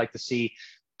AFP would like to see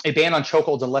a ban on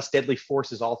chokeholds unless deadly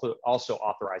force is also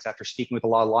authorized. After speaking with a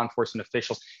lot of law enforcement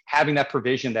officials, having that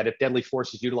provision that if deadly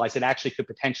force is utilized, it actually could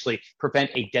potentially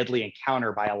prevent a deadly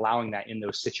encounter by allowing that in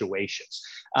those situations.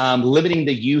 Limiting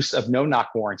the use of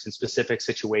no-knock warrants in specific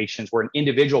situations where an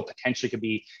individual potentially could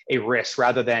be a risk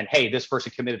rather than, hey, this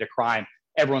person committed a crime,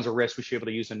 everyone's a risk, we should be able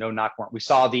to use a no-knock warrant. We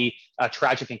saw the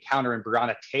tragic encounter in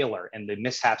Breonna Taylor and the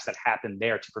mishaps that happened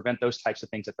there to prevent those types of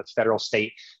things at the federal,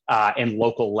 state, and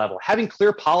local level. Having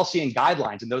clear policy and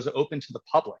guidelines and those are open to the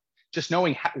public. Just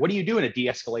knowing what do you do in a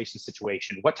de-escalation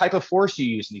situation? What type of force do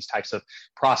you use in these types of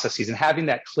processes? And having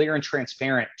that clear and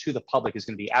transparent to the public is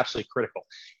going to be absolutely critical.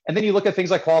 And then you look at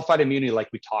things like qualified immunity, like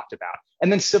we talked about. And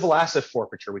then civil asset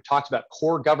forfeiture. We talked about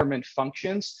core government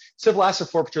functions. Civil asset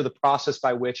forfeiture, the process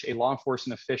by which a law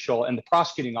enforcement official and the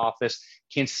prosecuting office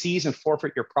can seize and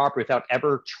forfeit your property without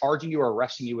ever charging you or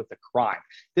arresting you with a crime.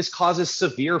 This causes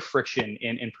severe friction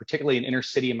in particularly in inner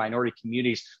city and minority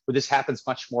communities where this happens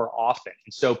much more often.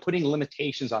 And so putting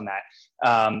limitations on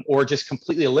that or just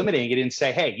completely eliminating it and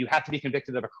say, hey, you have to be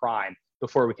convicted of a crime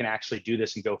before we can actually do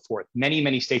this and go forth. Many,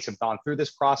 many states have gone through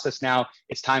this process now.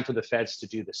 It's time for the feds to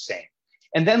do the same.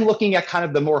 And then looking at kind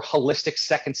of the more holistic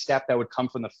second step that would come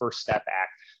from the First Step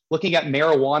Act, looking at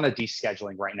marijuana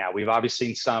descheduling right now. We've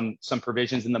obviously seen some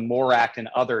provisions in the MORE Act and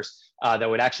others that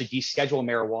would actually deschedule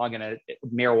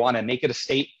marijuana and make it a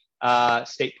state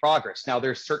progress. Now,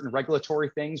 there's certain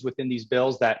regulatory things within these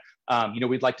bills that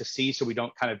we'd like to see so we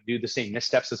don't kind of do the same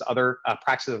missteps as other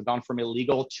practices have gone from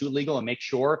illegal to legal, and make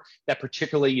sure that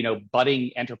particularly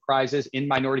budding enterprises in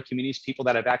minority communities, people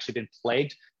that have actually been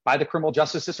plagued by the criminal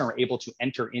justice system, are able to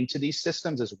enter into these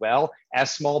systems as well as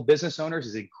small business owners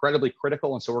is incredibly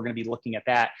critical. And so we're going to be looking at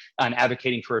that and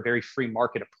advocating for a very free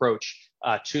market approach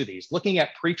to these. Looking at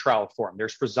pretrial reform,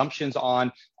 there's presumptions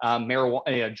on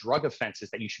marijuana drug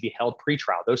offenses that you should be held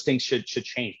pretrial. Those things should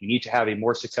change. We need to have a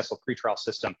more successful pretrial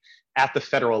system at the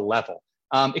federal level.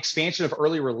 Expansion of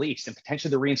early release and potentially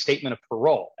the reinstatement of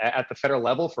parole. At the federal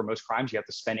level, for most crimes, you have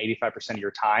to spend 85% of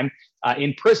your time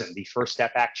in prison. The First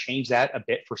Step Act changed that a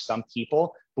bit for some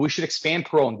people, but we should expand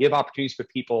parole and give opportunities for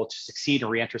people to succeed and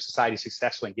reenter society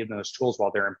successfully and give them those tools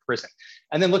while they're in prison.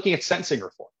 And then looking at sentencing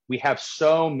reform. We have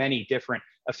so many different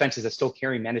offenses that still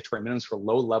carry mandatory minimums for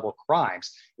low-level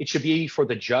crimes. It should be for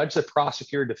the judge, the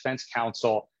prosecutor, defense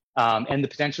counsel, and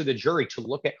potentially the jury to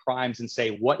look at crimes and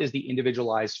say, what is the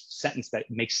individualized sentence that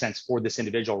makes sense for this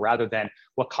individual, rather than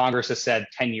what Congress has said,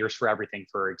 10 years for everything,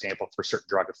 for example, for certain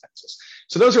drug offenses.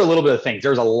 So those are a little bit of things.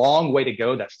 There's a long way to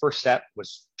go. That first step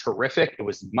was terrific. It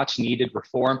was much needed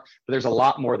reform, but there's a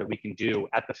lot more that we can do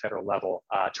at the federal level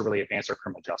to really advance our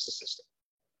criminal justice system.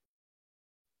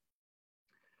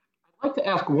 I'd like to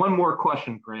ask one more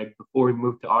question, Greg, before we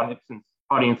move to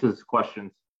audience's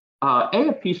questions.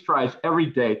 AFP strives every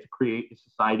day to create a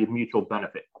society of mutual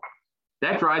benefit.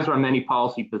 That drives our many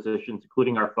policy positions,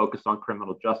 including our focus on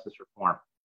criminal justice reform.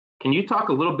 Can you talk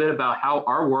a little bit about how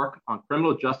our work on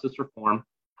criminal justice reform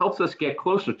helps us get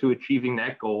closer to achieving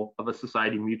that goal of a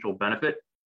society of mutual benefit?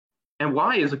 And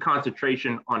why is a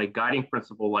concentration on a guiding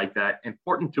principle like that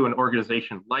important to an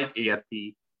organization like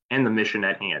AFP and the mission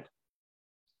at hand?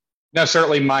 No,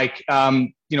 certainly, Mike.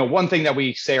 One thing that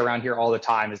we say around here all the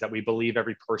time is that we believe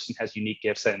every person has unique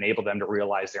gifts that enable them to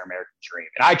realize their American dream.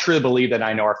 And I truly believe that.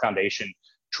 I know our foundation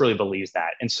truly believes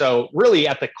that. And so really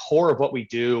at the core of what we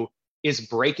do is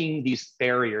breaking these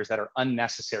barriers that are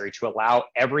unnecessary to allow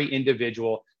every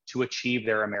individual to achieve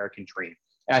their American dream.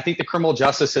 And I think the criminal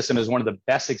justice system is one of the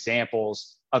best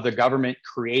examples of the government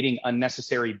creating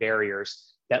unnecessary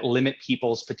barriers that limit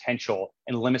people's potential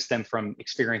and limits them from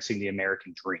experiencing the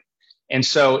American dream. And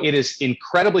so it is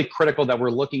incredibly critical that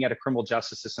we're looking at a criminal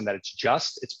justice system that it's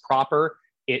just, it's proper,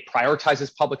 it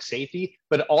prioritizes public safety,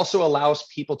 but it also allows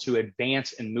people to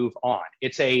advance and move on.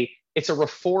 It's a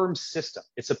reform system.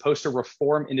 It's supposed to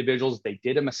reform individuals. They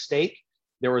did a mistake.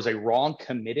 There was a wrong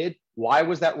committed. Why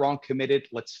was that wrong committed?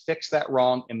 Let's fix that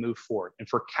wrong and move forward. And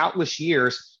for countless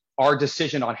years, our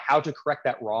decision on how to correct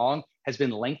that wrong has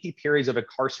been lengthy periods of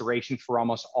incarceration for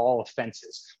almost all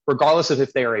offenses, regardless of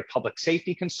if they are a public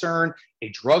safety concern, a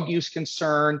drug use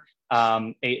concern,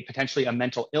 potentially a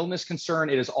mental illness concern.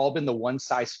 It has all been the one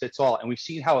size fits all. And we've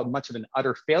seen how much of an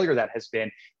utter failure that has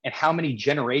been and how many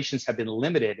generations have been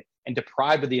limited and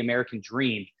deprived of the American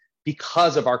dream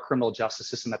because of our criminal justice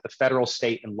system at the federal,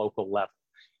 state, and local level.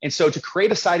 And so to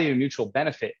create a society of mutual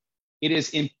benefit, it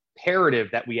is imperative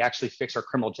that we actually fix our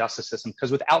criminal justice system,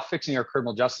 because without fixing our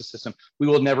criminal justice system, we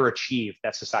will never achieve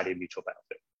that society of mutual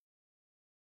benefit.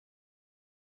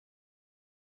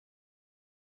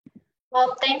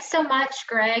 Well, thanks so much,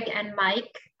 Greg and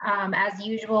Mike. As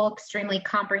usual, extremely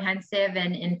comprehensive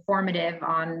and informative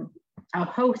on a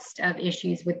host of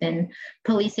issues within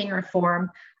policing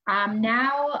reform.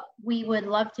 Now we would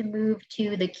love to move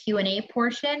to the Q&A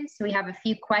portion. So we have a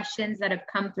few questions that have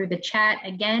come through the chat.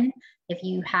 Again, if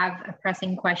you have a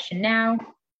pressing question now,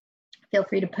 feel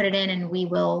free to put it in and we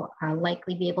will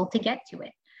likely be able to get to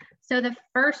it. So the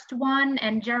first one,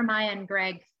 and Jeremiah and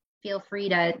Greg, feel free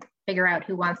to figure out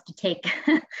who wants to take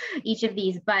each of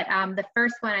these. But the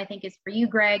first one I think is for you,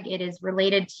 Greg. It is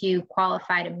related to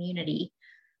qualified immunity.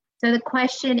 So the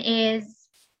question is,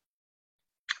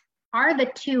 are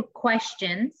the two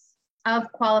questions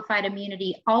of qualified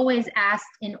immunity always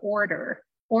asked in order,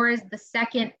 or is the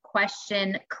second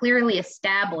question clearly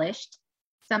established,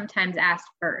 sometimes asked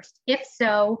first? If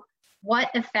so,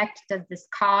 what effect does this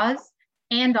cause?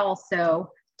 And also,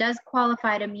 does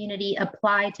qualified immunity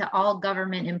apply to all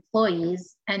government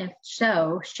employees? And if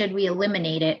so, should we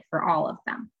eliminate it for all of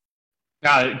them?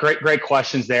 Great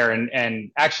questions there. And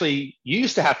actually, you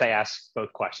used to have to ask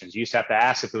both questions. You used to have to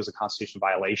ask if it was a constitutional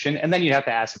violation, and then you'd have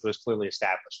to ask if it was clearly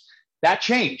established. That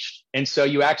changed. And so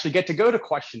you actually get to go to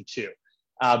question 2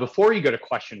 before you go to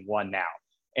question 1 now.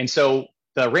 And so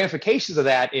the ramifications of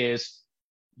that is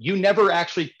you never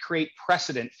actually create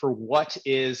precedent for what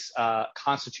is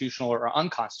constitutional or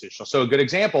unconstitutional. So a good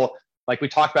example, like we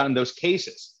talked about in those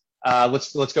cases,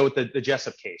 let's go with the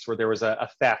Jessup case where there was a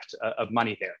theft of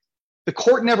money there. The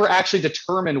court never actually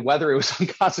determined whether it was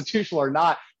unconstitutional or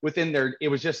not within their, it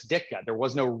was just dicta. There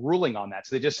was no ruling on that.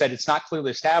 So they just said, it's not clearly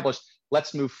established,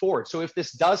 let's move forward. So if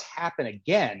this does happen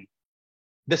again,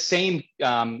 the same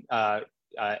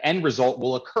end result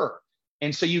will occur.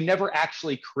 And so you never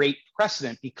actually create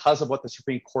precedent because of what the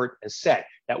Supreme Court has said.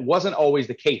 That wasn't always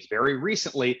the case. Very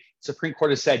recently, the Supreme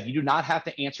Court has said you do not have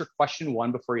to answer question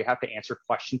 1 before you have to answer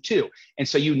question 2. And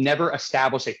so you never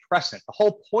establish a precedent. The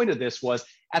whole point of this was,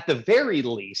 at the very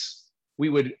least, we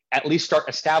would at least start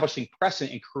establishing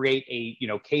precedent and create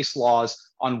case laws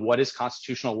on what is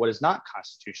constitutional, what is not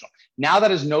constitutional. Now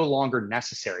that is no longer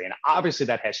necessary. And obviously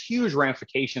that has huge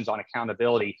ramifications on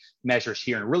accountability measures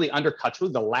here and really undercuts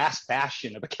really the last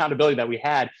bastion of accountability that we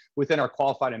had within our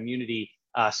qualified immunity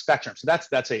spectrum. So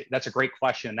that's a great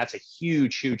question, and that's a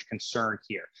huge concern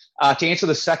here. To answer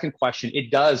the second question,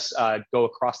 it does go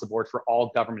across the board for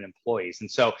all government employees. And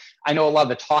so I know a lot of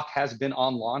the talk has been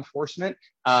on law enforcement,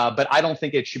 but I don't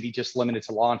think it should be just limited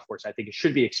to law enforcement. I think it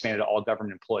should be expanded to all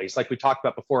government employees. Like we talked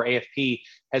about before, AFP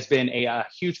has been a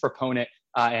huge proponent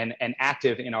and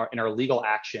active in our legal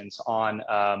actions on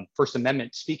First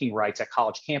Amendment speaking rights at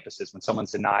college campuses when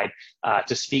someone's denied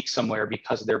to speak somewhere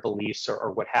because of their beliefs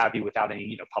or what have you, without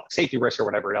any public safety risk or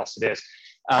whatever else it is.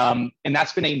 And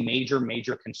that's been a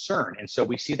major concern. And so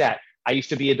we see that. I used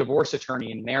to be a divorce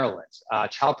attorney in Maryland.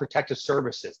 Child Protective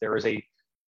Services, there is a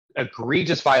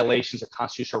egregious violations of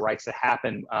constitutional rights that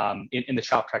happen in the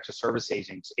Child Protective Service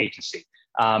Agency,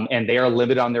 and they are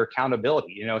limited on their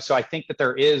accountability. So I think that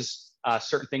there is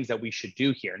certain things that we should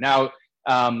do here. Now,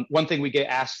 one thing we get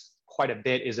asked quite a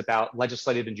bit is about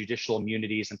legislative and judicial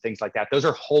immunities and things like that. Those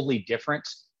are wholly different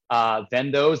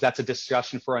than those. That's a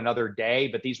discussion for another day,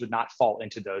 but these would not fall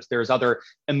into those. There's other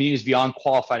immunities beyond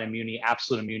qualified immunity,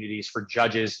 absolute immunities for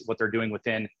judges, what they're doing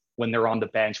when they're on the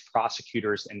bench,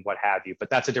 prosecutors, and what have you. But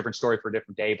that's a different story for a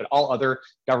different day. But all other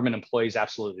government employees,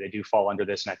 absolutely, they do fall under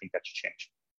this, and I think that should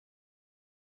change.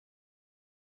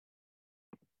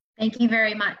 Thank you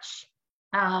very much.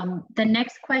 The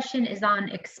next question is on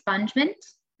expungement.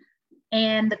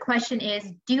 And the question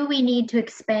is, do we need to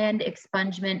expand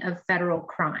expungement of federal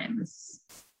crimes?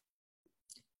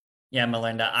 Yeah,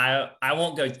 Melinda, I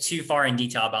won't go too far in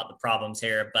detail about the problems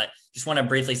here, but just want to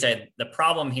briefly say the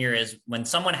problem here is when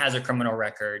someone has a criminal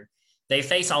record, they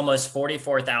face almost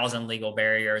 44,000 legal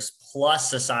barriers plus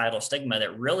societal stigma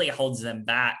that really holds them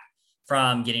back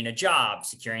from getting a job,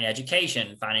 securing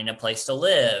education, finding a place to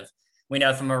live. We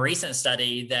know from a recent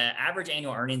study that average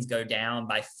annual earnings go down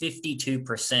by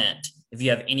 52% if you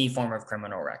have any form of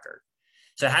criminal record.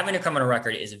 So having a criminal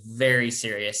record is a very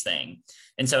serious thing.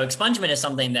 And so expungement is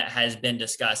something that has been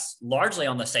discussed largely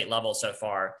on the state level so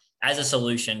far as a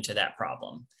solution to that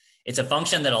problem. It's a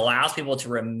function that allows people to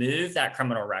remove that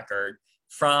criminal record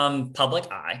from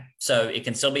public eye. So it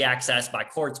can still be accessed by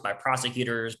courts, by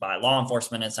prosecutors, by law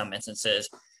enforcement in some instances,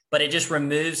 but it just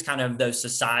removes kind of those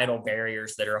societal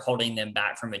barriers that are holding them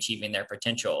back from achieving their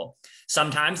potential.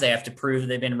 Sometimes they have to prove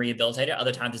they've been rehabilitated.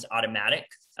 Other times it's automatic.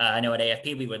 I know at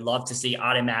AFP, we would love to see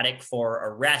automatic for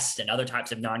arrest and other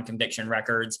types of non-conviction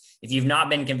records. If you've not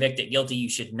been convicted guilty, you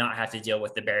should not have to deal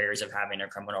with the barriers of having a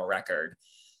criminal record.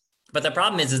 But the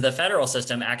problem is the federal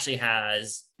system actually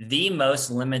has the most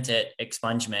limited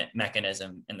expungement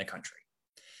mechanism in the country.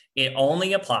 It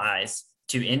only applies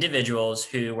to individuals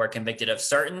who were convicted of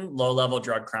certain low-level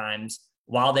drug crimes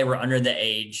while they were under the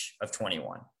age of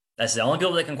 21. That's the only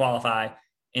people that can qualify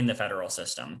in the federal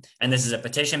system. And this is a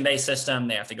petition-based system.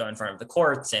 They have to go in front of the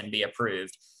courts and be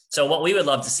approved. So what we would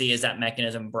love to see is that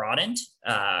mechanism broadened.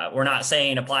 We're not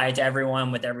saying apply it to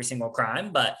everyone with every single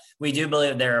crime, but we do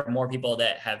believe there are more people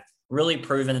that have really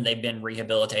proven that they've been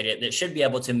rehabilitated that should be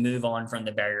able to move on from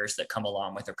the barriers that come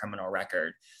along with a criminal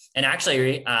record. And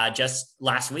actually, just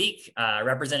last week,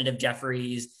 Representative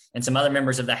Jeffries and some other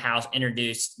members of the House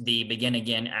introduced the Begin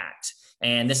Again Act.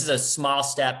 And this is a small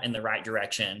step in the right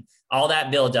direction. All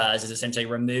that bill does is essentially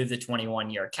remove the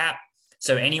 21-year cap.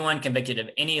 So anyone convicted of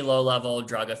any low-level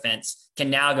drug offense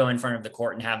can now go in front of the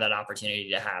court and have that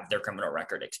opportunity to have their criminal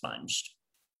record expunged.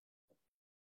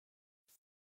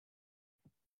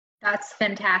 That's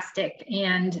fantastic.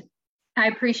 And I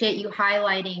appreciate you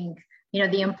highlighting,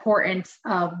 the importance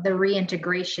of the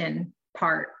reintegration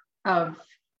part of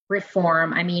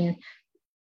reform. I mean,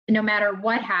 no matter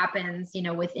what happens,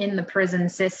 within the prison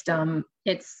system,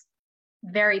 it's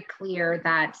very clear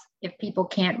that if people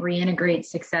can't reintegrate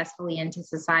successfully into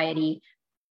society,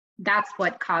 that's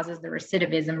what causes the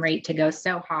recidivism rate to go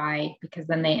so high, because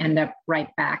then they end up right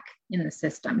back in the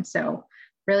system. So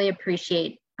really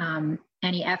appreciate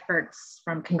any efforts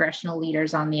from congressional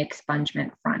leaders on the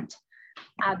expungement front.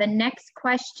 The next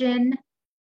question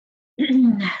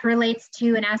relates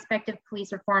to an aspect of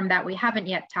police reform that we haven't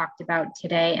yet talked about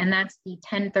today, and that's the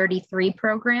 1033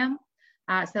 program.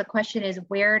 So the question is,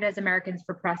 where does Americans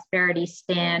for Prosperity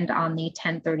stand on the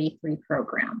 1033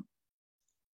 program?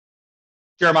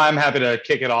 Jeremiah, I'm happy to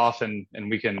kick it off, and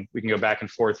we can go back and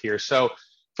forth here. So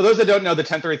for those that don't know, the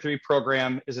 1033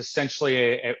 program is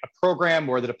essentially a program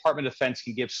where the Department of Defense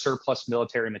can give surplus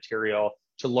military material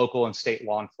to local and state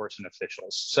law enforcement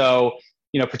officials. So,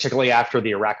 particularly after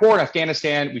the Iraq War and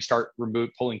Afghanistan, we start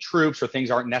pulling troops, or things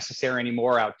aren't necessary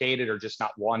anymore, outdated, or just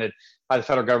not wanted by the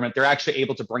federal government. They're actually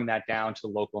able to bring that down to the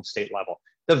local and state level.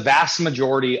 The vast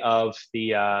majority of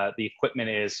the equipment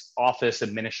is office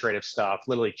administrative stuff,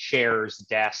 literally chairs,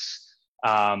 desks,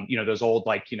 those old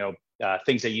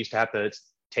things that used to have to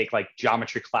take like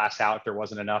geometry class out if there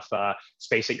wasn't enough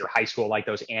space at your high school, like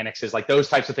those annexes, like those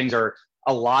types of things are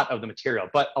a lot of the material.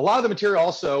 But a lot of the material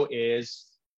also is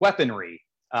weaponry,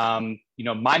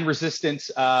 mine resistant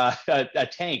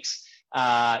tanks,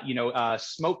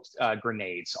 smoke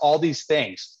grenades, all these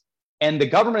things. And the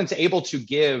government's able to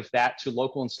give that to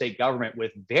local and state government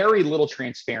with very little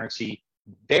transparency,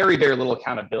 very, very little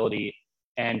accountability,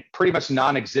 and pretty much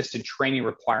non-existent training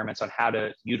requirements on how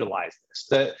to utilize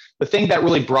this. The thing that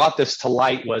really brought this to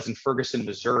light was in Ferguson,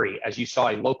 Missouri, as you saw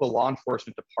a local law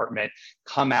enforcement department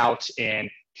come out in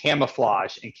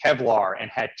camouflage and Kevlar and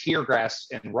had tear gas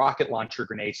and rocket launcher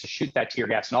grenades to shoot that tear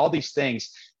gas and all these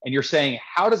things. And you're saying,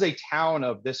 how does a town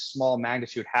of this small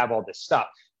magnitude have all this stuff?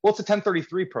 Well, it's a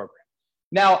 1033 program.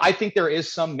 Now, I think there is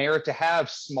some merit to have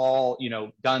small,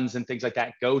 guns and things like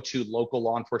that go to local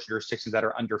law enforcement jurisdictions that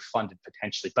are underfunded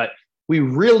potentially. But we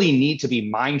really need to be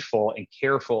mindful and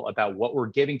careful about what we're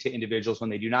giving to individuals when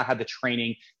they do not have the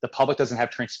training. The public doesn't have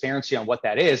transparency on what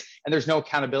that is, and there's no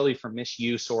accountability for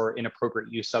misuse or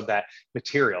inappropriate use of that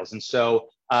materials. And so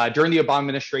during the Obama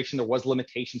administration, there was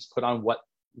limitations put on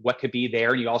what could be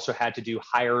there. You also had to do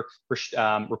higher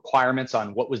requirements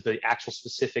on what was the actual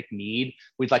specific need.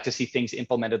 We'd like to see things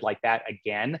implemented like that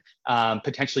again,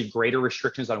 potentially greater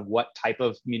restrictions on what type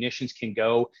of munitions can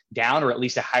go down, or at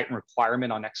least a heightened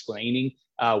requirement on explaining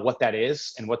what that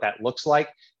is and what that looks like.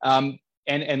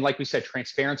 And like we said,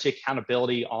 transparency,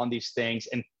 accountability on these things,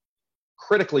 and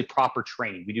critically proper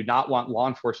training. We do not want law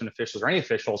enforcement officials or any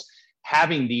officials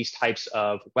having these types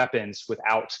of weapons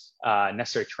without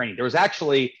necessary training. There was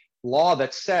actually law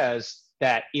that says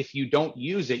that if you don't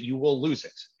use it, you will lose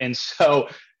it. And so,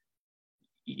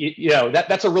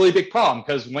 that's a really big problem,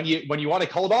 because when you want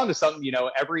to hold on to something,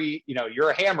 you're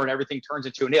a hammer and everything turns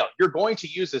into a nail. You're going to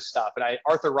use this stuff. And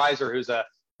Arthur Reiser, who's a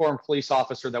uniformed police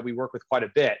officer that we work with quite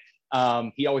a bit.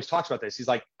 He always talks about this. He's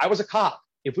like, I was a cop.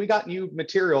 If we got new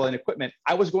material and equipment,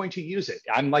 I was going to use it.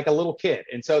 I'm like a little kid.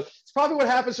 And so it's probably what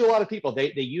happens to a lot of people.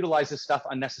 They utilize this stuff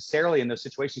unnecessarily in those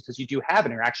situations because you do have it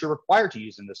and you're actually required to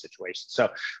use in those situations. So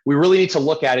we really need to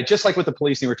look at it, just like with the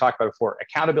policing we were talking about before.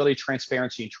 Accountability,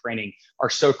 transparency, and training are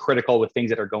so critical with things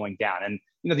that are going down. And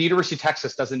the University of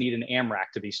Texas doesn't need an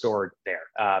AMRAC to be stored there.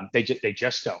 They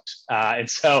just don't. And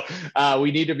so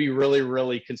we need to be really,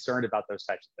 really concerned about those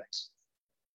types of things.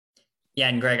 Yeah,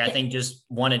 and Greg, I think just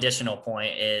one additional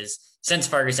point is since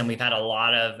Ferguson, we've had a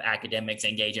lot of academics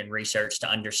engage in research to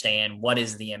understand what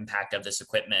is the impact of this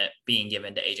equipment being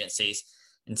given to agencies.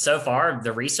 And so far,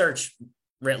 the research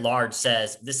writ large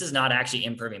says this is not actually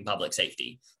improving public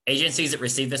safety. Agencies that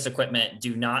receive this equipment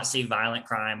do not see violent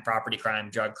crime, property crime,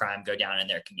 drug crime go down in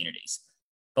their communities.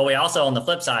 But we also, on the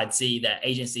flip side, see that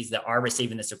agencies that are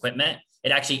receiving this equipment,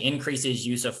 it actually increases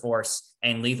use of force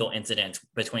and lethal incidents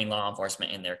between law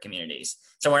enforcement in their communities.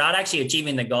 So we're not actually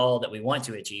achieving the goal that we want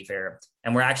to achieve here,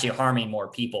 and we're actually harming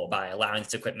more people by allowing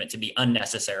this equipment to be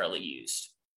unnecessarily used.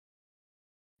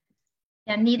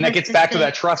 And that gets back to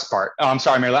that trust part. Oh, I'm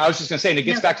sorry, Mary. I was just going to say, and it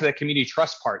gets back to that community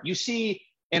trust part. You see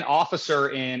an officer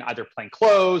in either plain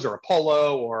clothes or a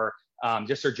polo or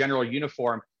just their general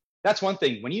uniform. That's one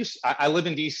thing. When I live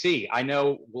in DC, I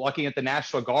know looking at the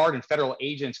National Guard and federal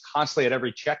agents constantly at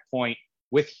every checkpoint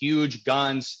with huge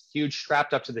guns, huge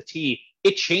strapped up to the T,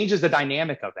 it changes the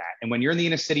dynamic of that. And when you're in the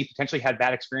inner city, potentially had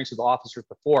bad experiences with officers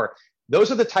before,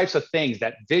 those are the types of things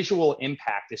that visual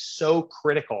impact is so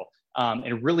critical, and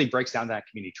it really breaks down that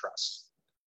community trust.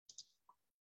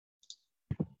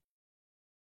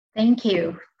 Thank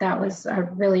you. That was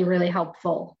really, really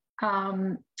helpful.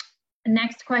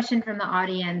 Next question from the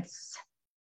audience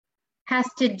has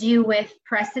to do with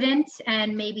precedent,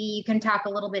 and maybe you can talk a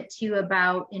little bit too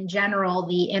about, in general,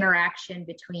 the interaction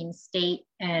between state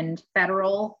and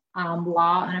federal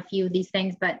law on a few of these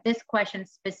things. But this question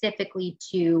specifically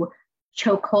to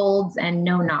chokeholds and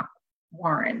no-knock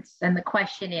warrants. And the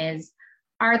question is,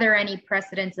 are there any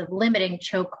precedents of limiting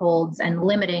chokeholds and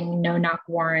limiting no-knock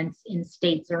warrants in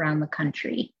states around the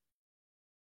country?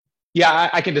 Yeah,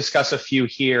 I can discuss a few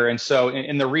here. And so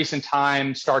in the recent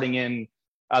time, starting in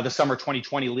the summer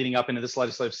 2020, leading up into this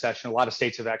legislative session, a lot of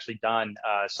states have actually done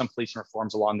some policing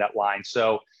reforms along that line.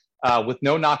 So with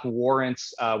no-knock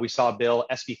warrants, we saw a bill,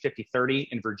 SB 5030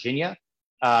 in Virginia,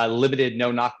 limited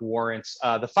no-knock warrants.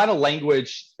 The final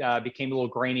language became a little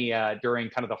grainy during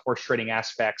kind of the horse trading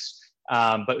aspects,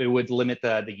 but it would limit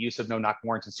the use of no-knock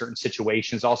warrants in certain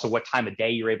situations, also what time of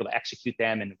day you're able to execute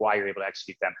them and why you're able to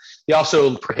execute them. They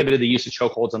also prohibited the use of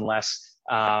chokeholds unless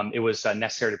it was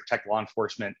necessary to protect law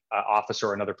enforcement officer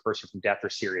or another person from death or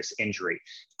serious injury.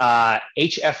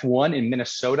 HF1 in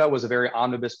Minnesota was a very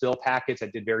omnibus bill package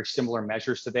that did very similar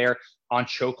measures to there on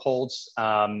chokeholds,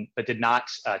 but did not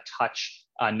touch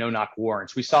no-knock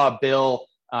warrants. We saw a bill,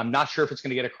 I'm not sure if it's going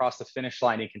to get across the finish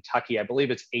line in Kentucky. I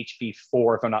believe it's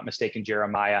HB4, if I'm not mistaken,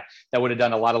 Jeremiah, that would have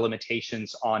done a lot of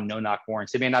limitations on no-knock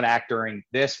warrants. They may not act during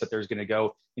this, but there's going to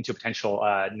go into potential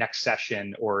next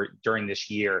session or during this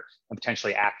year and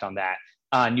potentially act on that.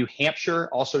 New Hampshire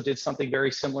also did something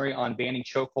very similar on banning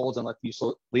chokeholds unless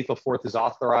lethal force is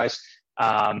authorized,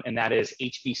 and that is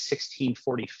HB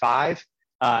 1645.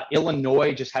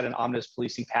 Illinois just had an omnibus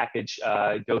policing package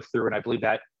go through, and I believe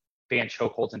that banned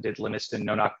chokeholds and did limits to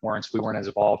no-knock warrants. We weren't as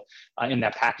involved in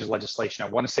that package legislation. I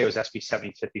want to say it was SB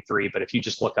 7053, but if you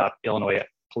just look up Illinois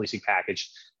policing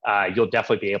package, you'll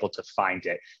definitely be able to find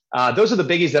it. Those are the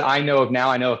biggies that I know of now.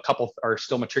 I know a couple are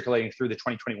still matriculating through the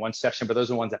 2021 session, but those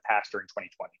are the ones that passed during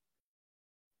 2020.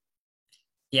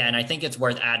 Yeah, and I think it's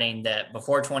worth adding that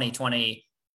before 2020,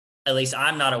 at least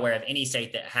I'm not aware of any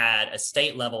state that had a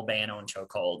state level ban on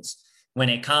chokeholds. When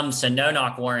it comes to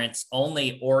no-knock warrants,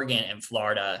 only Oregon and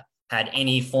Florida had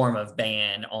any form of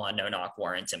ban on no-knock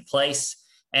warrants in place.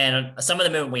 And some of the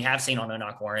movement we have seen on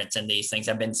no-knock warrants and these things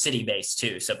have been city-based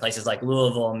too. So places like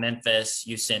Louisville, Memphis,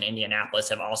 Houston, Indianapolis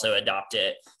have also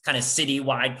adopted kind of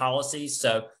city-wide policies.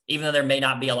 So even though there may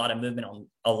not be a lot of movement on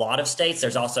a lot of states,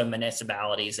 there's also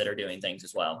municipalities that are doing things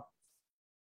as well.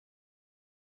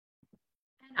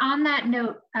 On that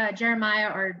note, Jeremiah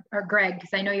or Greg,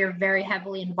 because I know you're very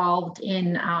heavily involved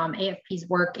in AFP's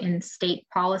work in state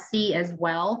policy as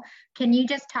well, can you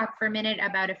just talk for a minute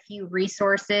about a few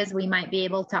resources we might be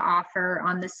able to offer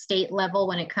on the state level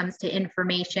when it comes to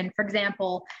information? For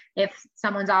example, if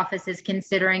someone's office is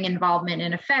considering involvement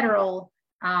in a federal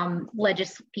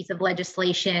piece of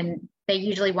legislation, they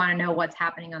usually want to know what's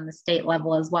happening on the state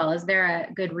level as well. Is there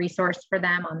a good resource for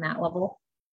them on that level?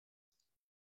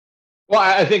 Well,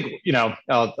 I think,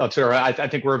 I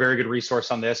think we're a very good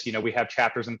resource on this. We have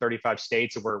chapters in 35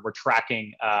 states, and we're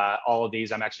tracking all of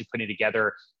these. I'm actually putting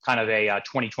together kind of a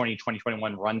 2020,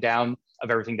 2021 rundown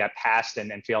of everything that passed and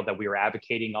failed that we were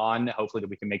advocating on. Hopefully that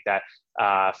we can make that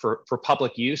for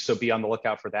public use. So be on the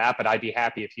lookout for that. But I'd be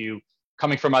happy if you,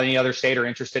 coming from any other state, or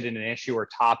interested in an issue or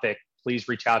topic, please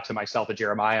reach out to myself or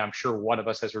Jeremiah. I'm sure one of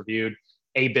us has reviewed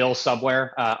a bill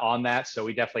somewhere on that. So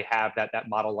we definitely have that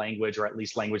model language, or at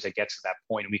least language that gets to that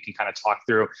point. And we can kind of talk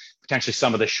through potentially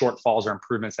some of the shortfalls or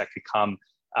improvements that could come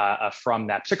from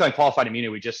that, particularly qualified immunity.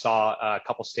 We just saw a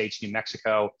couple states, New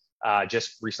Mexico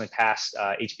just recently passed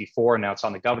HB4, and now it's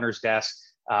on the governor's desk.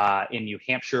 In New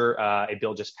Hampshire, a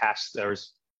bill just passed.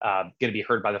 There's going to be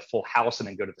heard by the full House and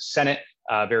then go to the Senate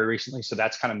very recently. So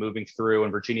that's kind of moving through.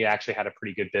 And Virginia actually had a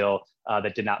pretty good bill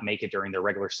that did not make it during their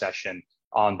regular session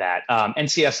on that.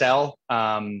 NCSL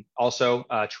also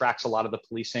tracks a lot of the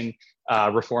policing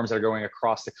reforms that are going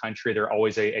across the country. They're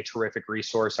always a terrific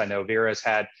resource. I know Vera's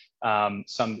had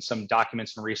some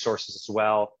documents and resources as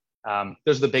well.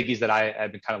 Those are the biggies that I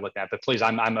have been kind of looking at, but please,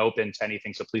 I'm open to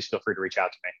anything. So please feel free to reach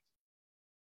out to me.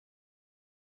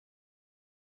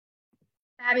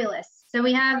 Fabulous. So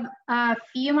we have a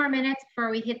few more minutes before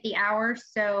we hit the hour.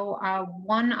 So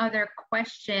one other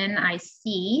question I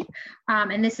see,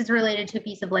 and this is related to a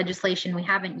piece of legislation we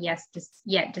haven't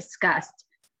yet discussed.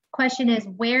 Question is,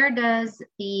 where does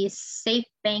the Safe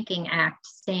Banking Act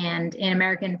stand in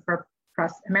Americans for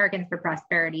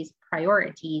Prosperity's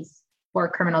priorities for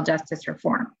criminal justice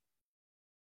reform?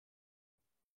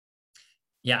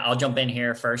 Yeah, I'll jump in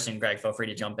here first, and Greg, feel free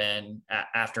to jump in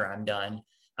after I'm done.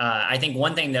 I think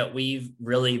one thing that we've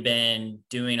really been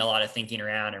doing a lot of thinking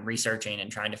around and researching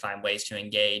and trying to find ways to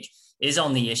engage is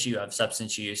on the issue of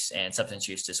substance use and substance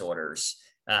use disorders.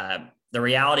 The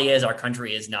reality is our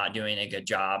country is not doing a good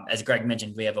job. As Greg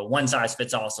mentioned, we have a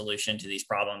one-size-fits-all solution to these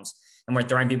problems, and we're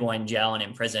throwing people in jail and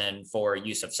in prison for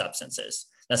use of substances.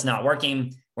 That's not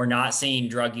working. We're not seeing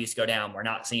drug use go down. We're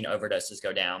not seeing overdoses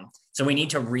go down. So we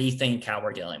need to rethink how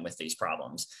we're dealing with these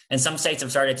problems. And some states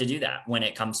have started to do that when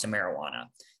it comes to marijuana.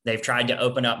 They've tried to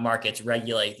open up markets,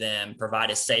 regulate them,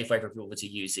 provide a safe way for people to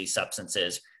use these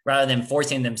substances rather than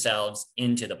forcing themselves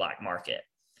into the black market.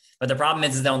 But the problem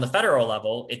is that on the federal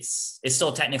level, it's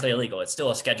still technically illegal. It's still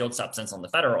a scheduled substance on the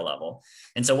federal level.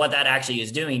 And so what that actually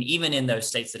is doing, even in those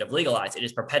states that have legalized, it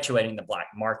is perpetuating the black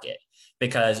market,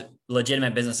 because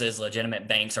legitimate businesses, legitimate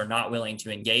banks are not willing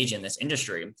to engage in this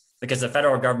industry because the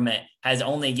federal government has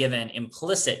only given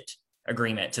implicit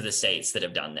agreement to the states that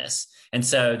have done this. And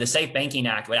so the Safe Banking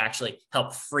Act would actually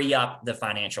help free up the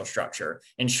financial structure,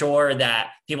 ensure that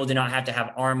people do not have to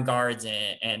have armed guards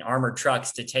and armored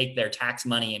trucks to take their tax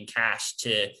money in cash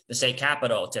to the state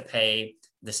capitol to pay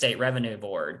the state revenue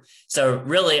board. So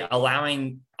really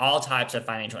allowing all types of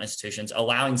financial institutions,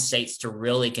 allowing states to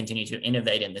really continue to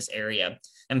innovate in this area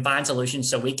and find solutions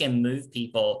so we can move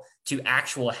people to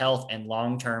actual health and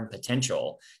long-term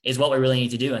potential is what we really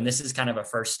need to do. And this is kind of a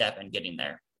first step in getting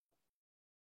there.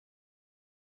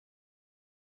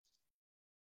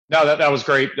 No, that was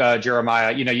great,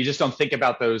 Jeremiah. You just don't think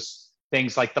about those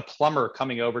things like the plumber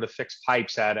coming over to fix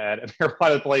pipes at a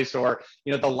marijuana place, or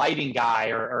the lighting guy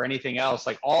or anything else.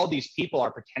 Like, all these people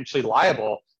are potentially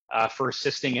liable for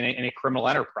assisting in a criminal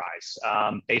enterprise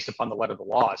based upon the letter of the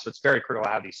law. So it's very critical to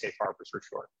have these safe harbors for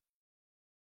sure.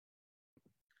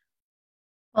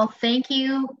 Well, thank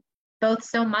you both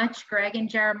so much, Greg and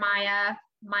Jeremiah.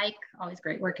 Mike, always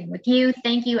great working with you.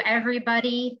 Thank you,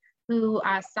 everybody who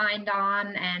signed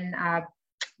on and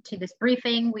to this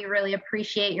briefing. We really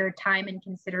appreciate your time and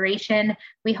consideration.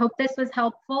 We hope this was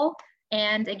helpful.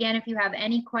 And again, if you have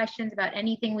any questions about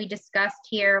anything we discussed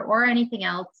here or anything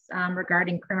else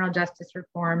regarding criminal justice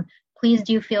reform, please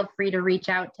do feel free to reach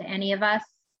out to any of us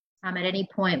at any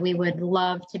point. We would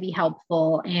love to be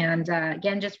helpful. And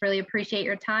again, just really appreciate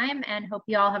your time and hope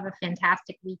you all have a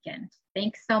fantastic weekend.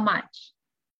 Thanks so much.